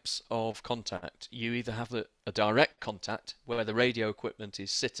types of contact. You either have a direct contact where the radio equipment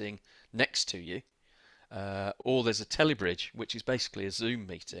is sitting next to you, or there's a telebridge, which is basically a Zoom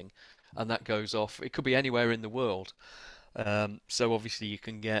meeting, and that goes off. It could be anywhere in the world. So obviously you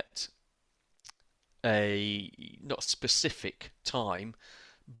can get a not specific time,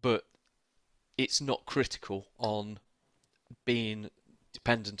 but it's not critical on being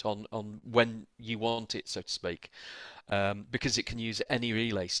dependent on when you want it, so to speak, because it can use any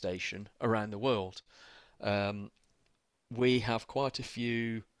relay station around the world. We have quite a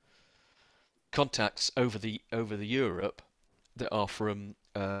few contacts over the Europe that are from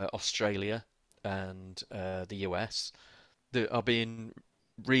Australia and the US that are being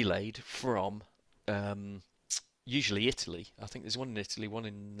relayed from usually Italy. I think there's one in Italy, one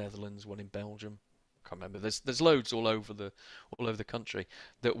in Netherlands, one in Belgium. I can't remember. There's loads all over the country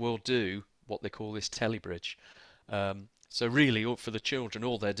that will do what they call this telebridge. So really, for the children,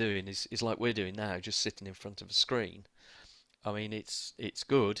 all they're doing is like we're doing now, just sitting in front of a screen. I mean, it's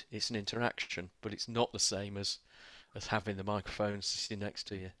good. It's an interaction, but it's not the same as having the microphone sitting next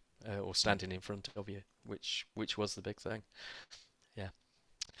to you or standing in front of you, which was the big thing. Yeah.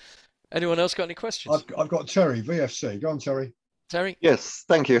 Anyone else got any questions? I've got Terry, VFC. Go on, Terry. Terry? Yes,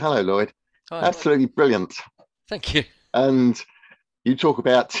 thank you. Hello, Lloyd. Hi. Absolutely brilliant. Thank you. And You talk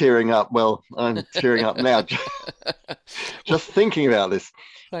about tearing up. Well, I'm tearing up now just thinking about this.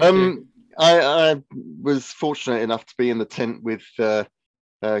 I was fortunate enough to be in the tent with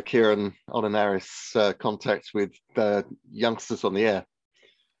Kieran Olinaris, contact with youngsters on the air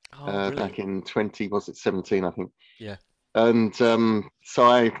back in 17, I think. Yeah. And so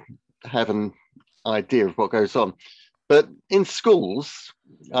I have an idea of what goes on. But in schools,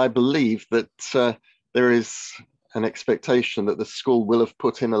 I believe that there is an expectation that the school will have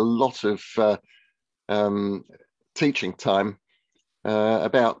put in a lot of teaching time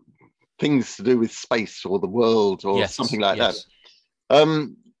about things to do with space or the world or something like that.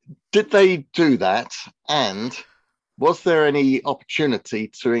 Did they do that? And was there any opportunity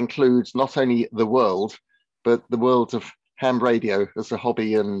to include not only the world, but the world of ham radio as a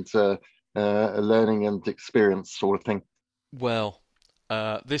hobby and a learning and experience sort of thing? Well,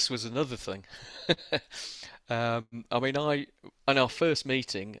 this was another thing. I mean, in our first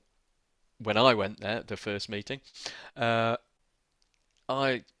meeting, when I went there, the first meeting, I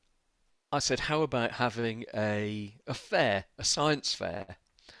said, how about having a fair, a science fair?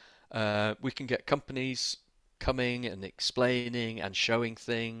 We can get companies coming and explaining and showing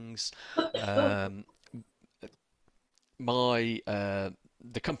things.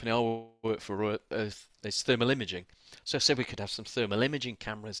 The company I work for is thermal imaging. So I said we could have some thermal imaging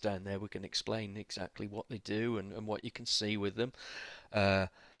cameras down there. We can explain exactly what they do and what you can see with them. And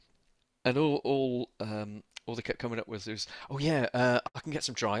all they kept coming up with was, oh yeah, I can get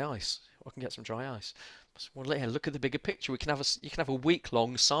some dry ice. I can get some dry ice. I said, well, yeah, look at the bigger picture. You can have a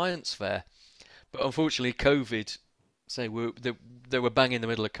week-long science fair. But unfortunately, COVID. They were bang in the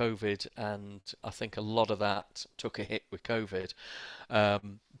middle of COVID, and I think a lot of that took a hit with COVID.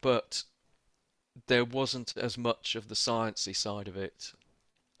 But there wasn't as much of the sciencey side of it.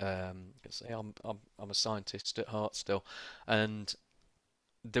 I'm a scientist at heart still, and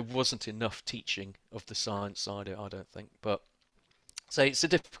there wasn't enough teaching of the science side of it, I don't think. But it's a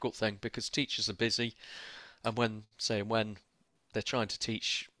difficult thing because teachers are busy, and when they're trying to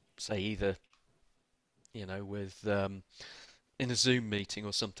teach, say either with in a Zoom meeting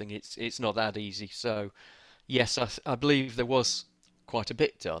or something, it's not that easy. So yes, I believe there was quite a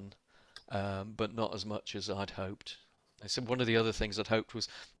bit done, but not as much as I'd hoped. So one of the other things I'd hoped was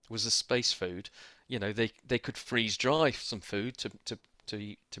the space food. They could freeze dry some food to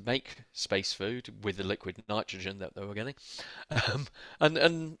make space food with the liquid nitrogen that they were getting,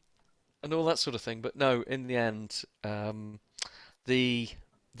 and all that sort of thing. But no, in the end, the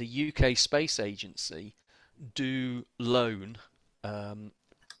UK Space Agency do loan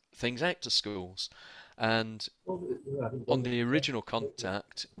things out to schools, and on the original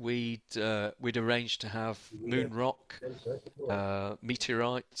contact we'd arranged to have moon rock,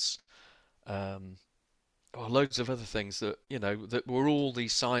 meteorites, loads of other things that that were all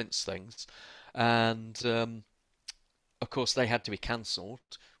these science things, and of course they had to be cancelled.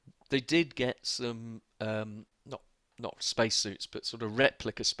 They did get some not spacesuits, but sort of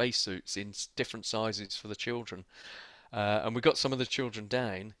replica spacesuits in different sizes for the children. And we got some of the children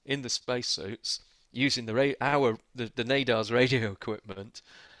down in the spacesuits using the NADAR's radio equipment,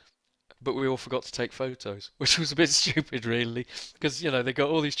 but we all forgot to take photos, which was a bit stupid, really, because they got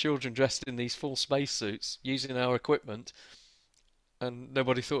all these children dressed in these full spacesuits using our equipment, and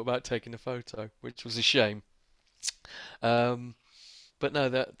nobody thought about taking a photo, which was a shame. But no,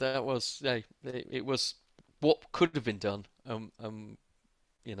 that was it was what could have been done,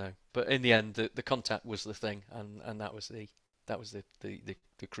 but in the end, the contact was the thing, and that was the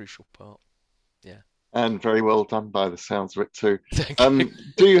crucial part. Yeah. And very well done by the sounds of it too. Thank you.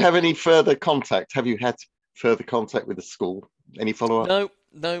 Do you have any further contact? Have you had further contact with the school? Any follow-up?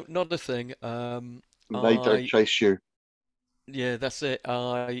 No, not a thing. They don't chase you. Yeah, that's it.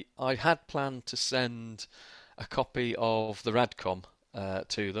 I had planned to send a copy of the RadCom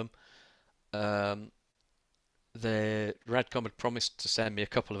to them. The RadCom had promised to send me a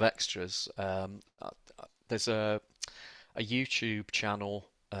couple of extras. There's a YouTube channel,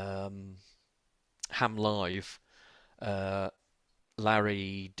 Ham Live,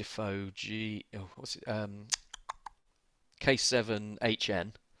 Larry Defoe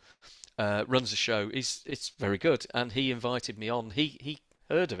K7HN runs a show. It's very good, and he invited me on. He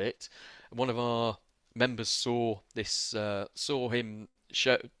heard of it. One of our members saw him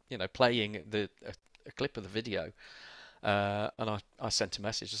show, playing a clip of the video, and I sent a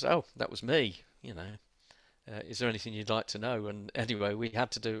message. I said, "Oh, that was me. Is there anything you'd like to know?" And anyway, I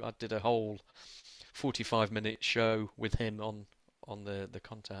did a whole 45-minute show with him on the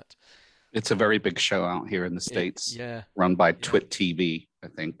contact. It's a very big show out here in the States. Yeah. Run by Twit TV, I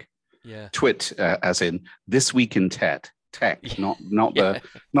think. Yeah. Twit, as in This Week in Tech. tech, not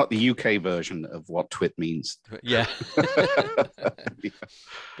the UK version of what twit means. Yeah. But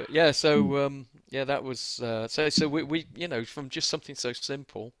yeah, so yeah, that was so we you know, from just something so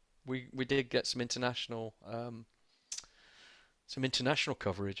simple, we did get some international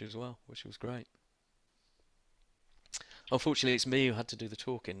coverage as well, which was great. Unfortunately, it's me who had to do the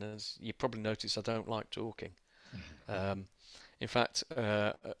talking. As you probably noticed, I don't like talking. In fact,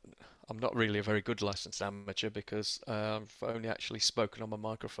 I'm not really a very good licensed amateur because I've only actually spoken on my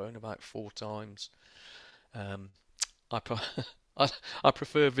microphone about 4 times. I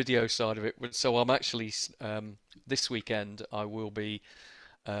prefer video side of it, so I'm actually this weekend I will be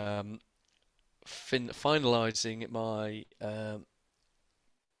finalising my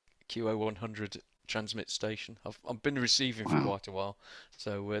QO100 transmit station. I've been receiving for quite a while,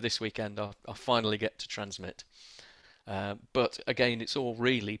 so this weekend I finally get to transmit. But again, it's all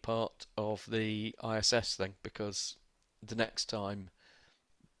really part of the ISS thing, because the next time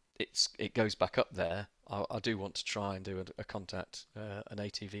it goes back up there, I do want to try and do a contact, an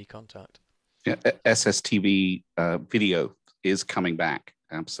ATV contact. Yeah, SSTV video is coming back,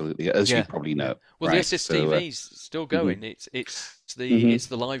 absolutely, as you probably know. Well, right? The SSTV's still going. It's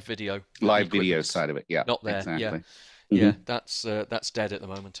the live video. Live video side of it, yeah. Not there, exactly. Yeah. Yeah, that's dead at the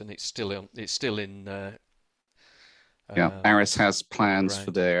moment, and it's still in. Yeah, ARIS has plans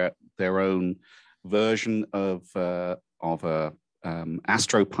for their own version of a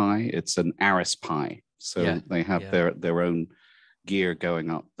AstroPi. It's an ARIS Pi, so they have their own gear going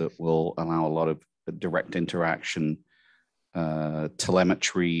up that will allow a lot of direct interaction,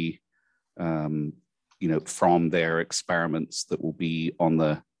 telemetry, you know, from their experiments that will be on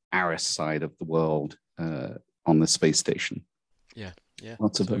the ARIS side of the world on the space station. Yeah.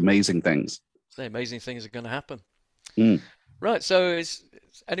 Lots of amazing things. So amazing things are going to happen. Right, so is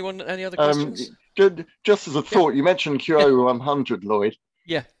anyone any other questions? Just as a thought, you mentioned QO100, Lloyd.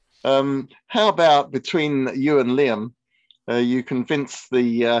 Yeah. How about between you and Liam, you convince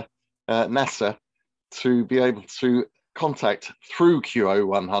the NASA to be able to contact through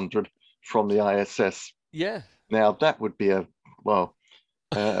QO100 from the ISS? Yeah. Now that would be a world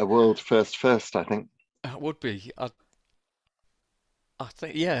first, I think. It would be. I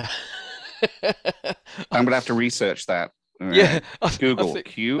think, yeah. I'm gonna have to research that. Right. Yeah, Google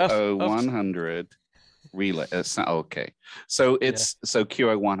QO100 relay. Okay, so so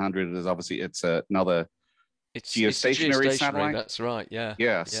QO100 is obviously another geostationary satellite. That's right. Yeah.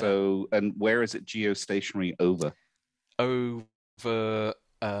 Yeah. So, and where is it geostationary over? Over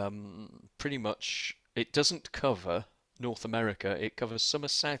pretty much. It doesn't cover North America. It covers some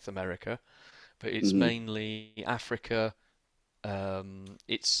of South America, but it's mainly Africa.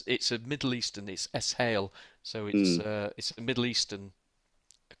 It's a Middle Eastern. It's Hale, so it's a Middle Eastern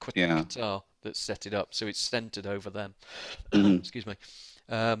Qatar that set it up. So it's centered over them. Excuse me.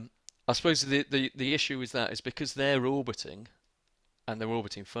 I suppose the issue is because they're orbiting, and they're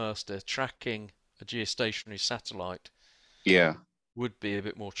orbiting faster. Tracking a geostationary satellite, would be a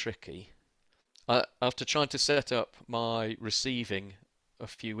bit more tricky. After trying to set up my receiving a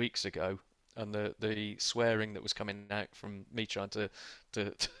few weeks ago, and the swearing that was coming out from me trying to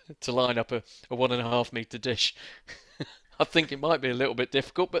line up a 1.5 meter dish, I think it might be a little bit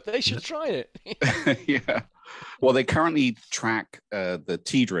difficult, but they should try it. Yeah. Well, they currently track the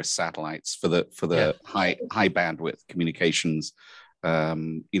TDRS satellites for the high bandwidth communications.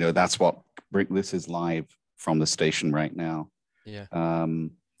 You know, that's what this is live from the station right now. Yeah.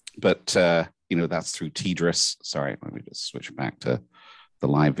 But you know, that's through TDRS. Sorry, let me just switch back to the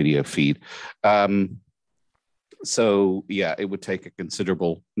live video feed. So yeah, it would take a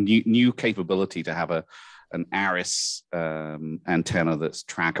considerable new capability to have an ARIS antenna that's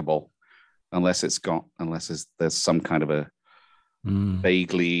trackable, unless there's some kind of a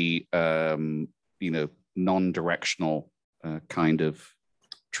vaguely you know, non-directional kind of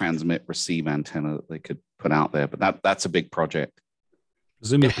transmit receive antenna that they could put out there. But that's a big project.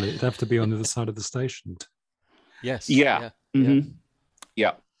 Presumably, it'd have to be on the other side of the station. Yes. Yeah.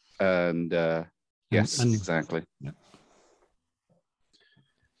 Yeah, and yes, exactly. Yeah.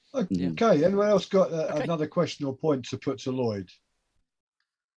 Okay, anyone else got another question or point to put to Lloyd?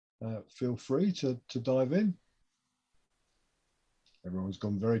 Feel free to dive in. Everyone's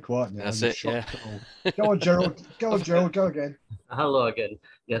gone very quiet now. That's it, yeah. Go on, Gerald. Go on, Gerald. Go again. Hello again.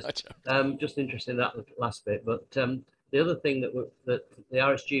 Yes. Just interested in that last bit, but the other thing that the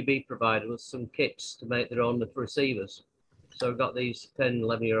RSGB provided was some kits to make their own receivers. So I've got these 10,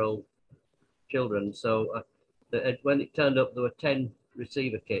 11-year-old children. So when it turned up, there were 10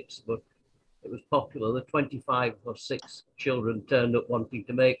 receiver kits, but it was popular. The 25 or 6 children turned up wanting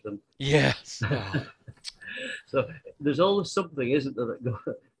to make them. Yes. So there's always something, isn't there?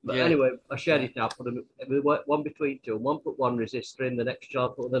 But anyway, I shared it out. Put them one between two. One put one resistor in, the next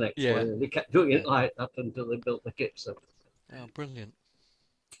child put the next one. And they kept doing it like that until they built the kit. So. Oh, brilliant!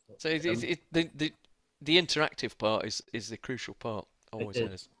 So the interactive part is the crucial part. Always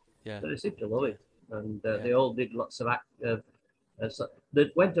is. Yeah. They seem to love it, and they all did lots of so they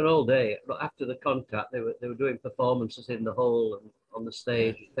went an all day. After the contact, they were doing performances in the hall and on the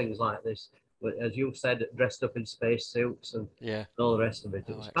stage, things like this. But as you said, dressed up in space suits and all the rest of it.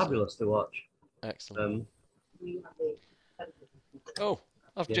 It was fabulous to watch. Excellent.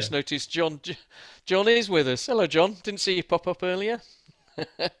 I've just noticed John is with us. Hello, John. Didn't see you pop up earlier.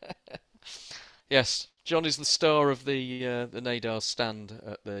 Yes, John is the star of the NADAR stand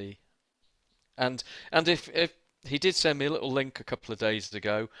at the, and if he did send me a little link a couple of days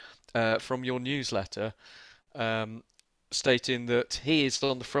ago from your newsletter, stating that he is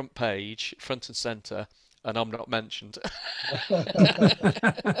on the front page, front and centre, and I'm not mentioned.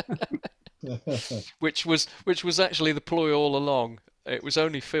 which was actually the ploy all along. It was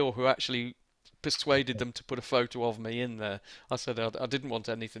only Phil who actually persuaded them to put a photo of me in there. I said I didn't want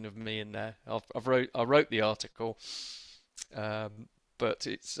anything of me in there. I wrote the article, but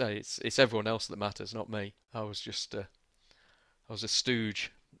it's everyone else that matters, not me. I was just a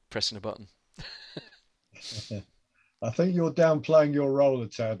stooge pressing a button. I think you're downplaying your role a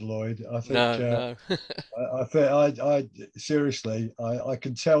tad, Lloyd. I think no. I seriously, I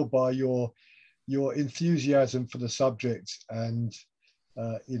can tell by your enthusiasm for the subject and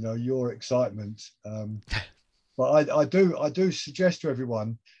your excitement. But I do suggest to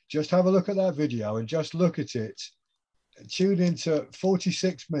everyone, just have a look at that video and just look at it. Tune into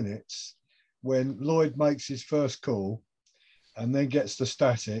 46 minutes when Lloyd makes his first call and then gets the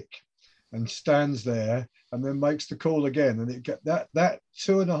static and stands there and then makes the call again, and it get that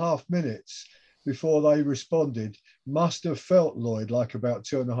 2.5 minutes before they responded must have felt, Lloyd, like about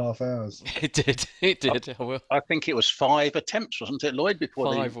 2.5 hours. It did. I think it was 5 attempts, wasn't it, Lloyd?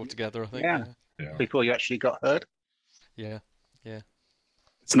 Before 5 altogether, I think. Yeah. Before you actually got heard. Yeah.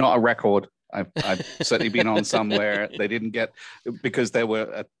 It's not a record. I've certainly been on somewhere they didn't get, because there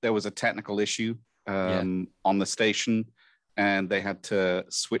was a technical issue on the station, and they had to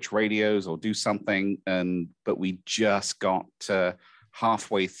switch radios or do something, but we just got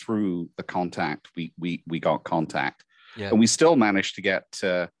halfway through the contact. We got contact, and we still managed to get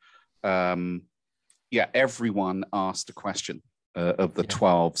everyone asked a question of the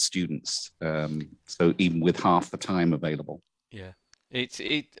 12 students. So even with half the time available. Yeah,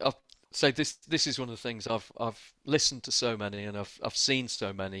 I'll say this is one of the things I've listened to so many, and I've seen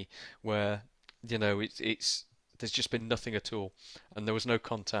so many where there's just been nothing at all, and there was no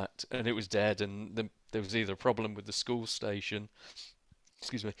contact, and it was dead, and there was either a problem with the school station,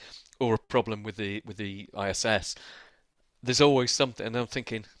 or a problem with the ISS. There's always something, and I'm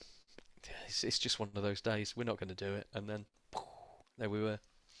thinking, it's just one of those days. We're not going to do it, and then there we were.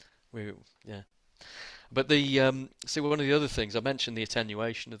 But see, one of the other things I mentioned, the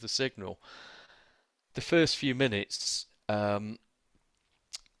attenuation of the signal. The first few minutes, the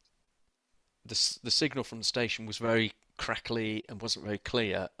signal from the station was very crackly and wasn't very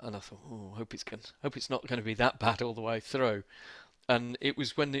clear, and I thought, hope it's not going to be that bad all the way through. And it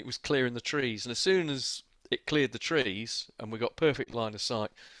was when it was clearing the trees, and as soon as it cleared the trees and we got perfect line of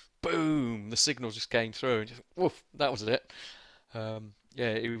sight, boom, the signal just came through, and just, woof, that was it.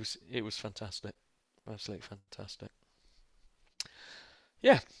 It was fantastic, absolutely fantastic.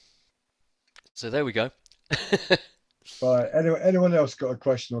 Yeah. So there we go. Right. Anyone else got a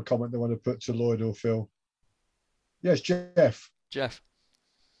question or comment they want to put to Lloyd or Phil? Yes, Jeff.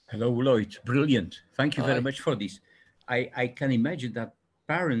 Hello, Lloyd. Brilliant. Thank you very much for this. I can imagine that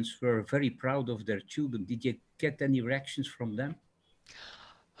parents were very proud of their children. Did you get any reactions from them?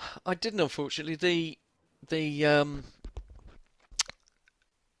 I didn't, unfortunately.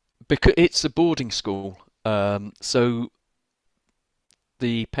 Because it's a boarding school, so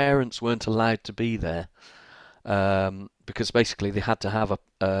the parents weren't allowed to be there. Because basically they had to have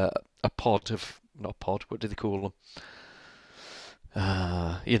a pod of, not pod, what do they call them?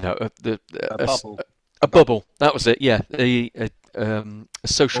 A bubble. A bubble. That was it. Yeah, a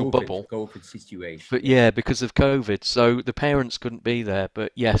social bubble. COVID situation. But because of COVID, so the parents couldn't be there.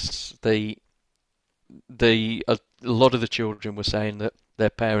 But yes, a lot of the children were saying that their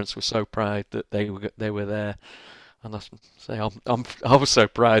parents were so proud that they were there. And I was so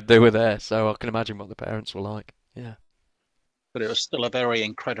proud they were there, so I can imagine what the parents were like. Yeah. But it was still a very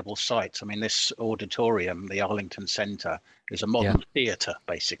incredible sight. I mean, this auditorium, the Arlington Centre, is a modern theatre,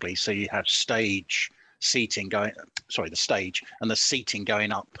 basically. So you have the stage and the seating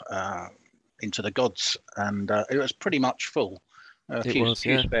going up into the gods, and it was pretty much full. A few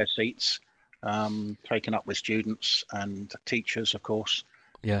spare seats taken up with students and teachers, of course.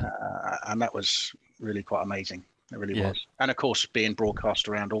 Yeah. And that was really quite amazing. It really was. And of course, being broadcast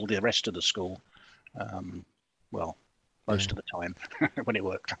around all the rest of the school, well, most of the time when it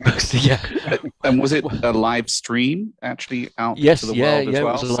worked. Yeah. And was it a live stream actually out to the world as well?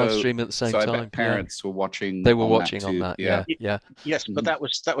 It was a live stream at the same time. I bet parents were watching. They were watching on that. Yeah. Yes, but that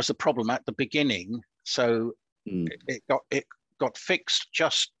was the problem at the beginning. So it got fixed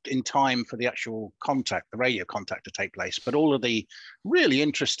just in time for the actual contact, the radio contact, to take place. But all of the really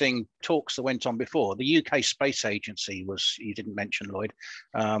interesting talks that went on before, the UK Space Agency was, you didn't mention, Lloyd.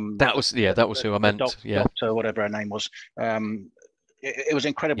 That was who I meant. Doctor, whatever her name was. It was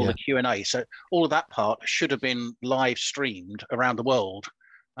incredible, the Q&A. So all of that part should have been live streamed around the world.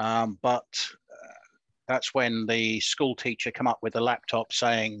 But that's when the school teacher come up with a laptop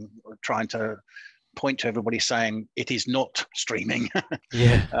trying to point to everybody saying it is not streaming.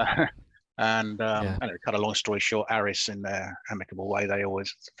 And cut a long story short, ARIS, in their amicable way, they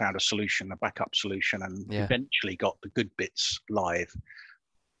always found a solution, a backup solution, and eventually got the good bits live.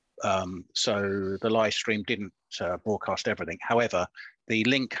 So the live stream didn't broadcast everything. However, the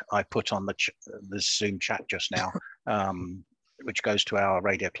link I put on the Zoom chat just now, which goes to our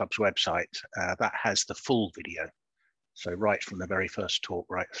Radio Club's website, that has the full video. So right from the very first talk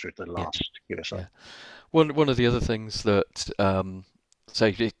right through to the last. Give us a one of the other things that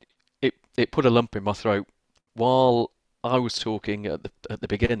it put a lump in my throat while I was talking at the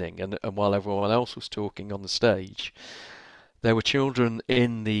beginning, and while everyone else was talking on the stage. There were children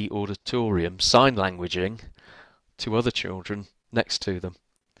in the auditorium sign languaging to other children next to them,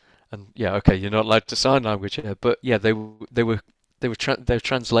 and you're not allowed to sign language here, but they were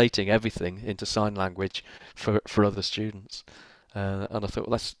translating everything into sign language for other students, and I thought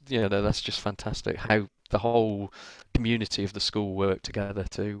that's just fantastic how the whole community of the school worked together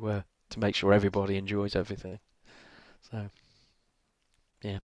to make sure everybody enjoys everything. So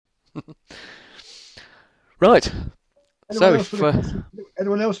right.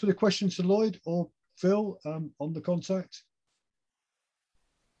 Anyone else with a question to Lloyd or Phil on the contact?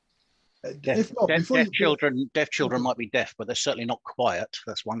 Deaf children might be deaf, but they're certainly not quiet.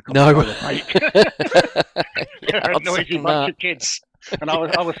 That's one comment. No, they're a noisy bunch of kids. And I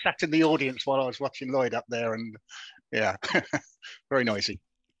was sat in the audience while I was watching Lloyd up there, and very noisy.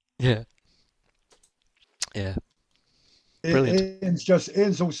 Yeah. Brilliant.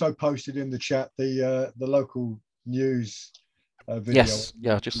 Ian's also posted in the chat the local news video. Yes,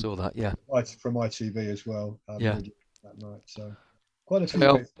 I just saw that. Yeah, from ITV as well. That night, so quite a few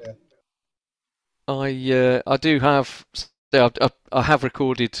bits there. I do have. I have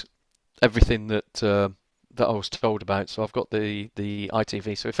recorded everything that I was told about, so I've got the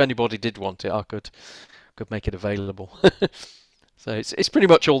ITV. So if anybody did want it, I could make it available. So it's pretty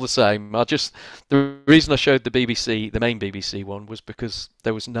much all the same. The reason I showed the main BBC one, was because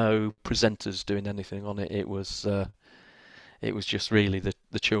there was no presenters doing anything on it. It was just really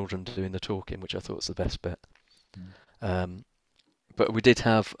the children doing the talking, which I thought was the best bit. But we did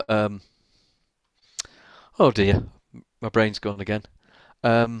have oh dear, my brain's gone again.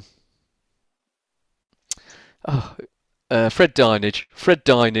 Fred Dinage. Fred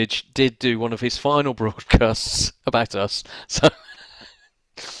Dinage did do one of his final broadcasts about us, so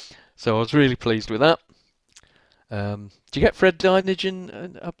I was really pleased with that. Do you get Fred Dinage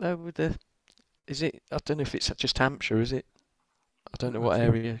in up there with the? Is it? I don't know if it's just Hampshire. Is it? I don't know what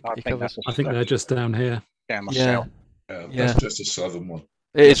area he covers. I think they're just down here. That's just a southern one.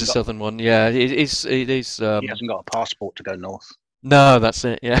 It is a southern one. Yeah, it is. It is. He hasn't got a passport to go north. No, that's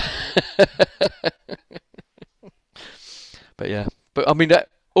it. Yeah. But I mean,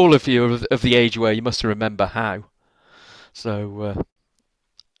 all of you are of the age where you must remember How. So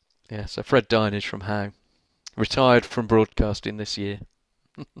so Fred Dinage from How, retired from broadcasting this year.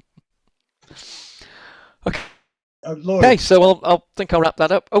 Okay. Lloyd, okay, so I'll think I'll wrap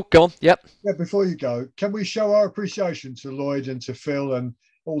that up. Oh, go on. Yep. Yeah, before you go, can we show our appreciation to Lloyd and to Phil and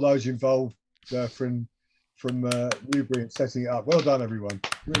all those involved from Newbury and setting it up? Well done, everyone.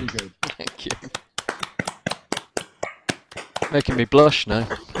 Really good. Thank you. Making me blush now.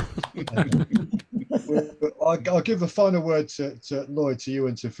 I'll give the final word to Lloyd, to you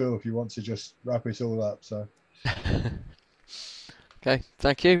and to Phil, if you want to just wrap it all up. So. Okay,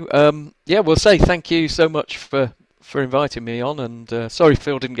 thank you. We'll say thank you so much for inviting me on, and sorry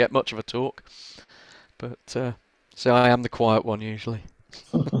Phil didn't get much of a talk, but so I am the quiet one usually.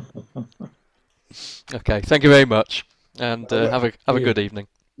 Okay, thank you very much, and have a good evening.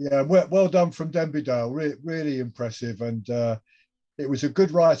 Yeah, well done from Denby Dale. Really impressive, and it was a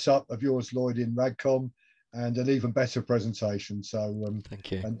good write-up of yours, Lloyd, in RadCom, and an even better presentation. So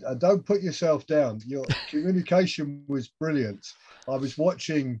thank you. And don't put yourself down. Your communication was brilliant. I was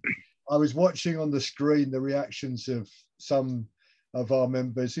watching on the screen the reactions of some of our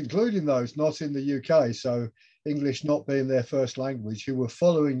members, including those not in the UK, so English not being their first language, who were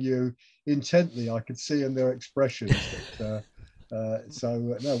following you intently. I could see in their expressions. No,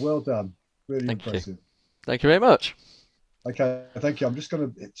 well done. Really impressive. Thank you very much. Okay, thank you. I'm just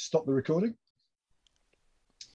going to stop the recording.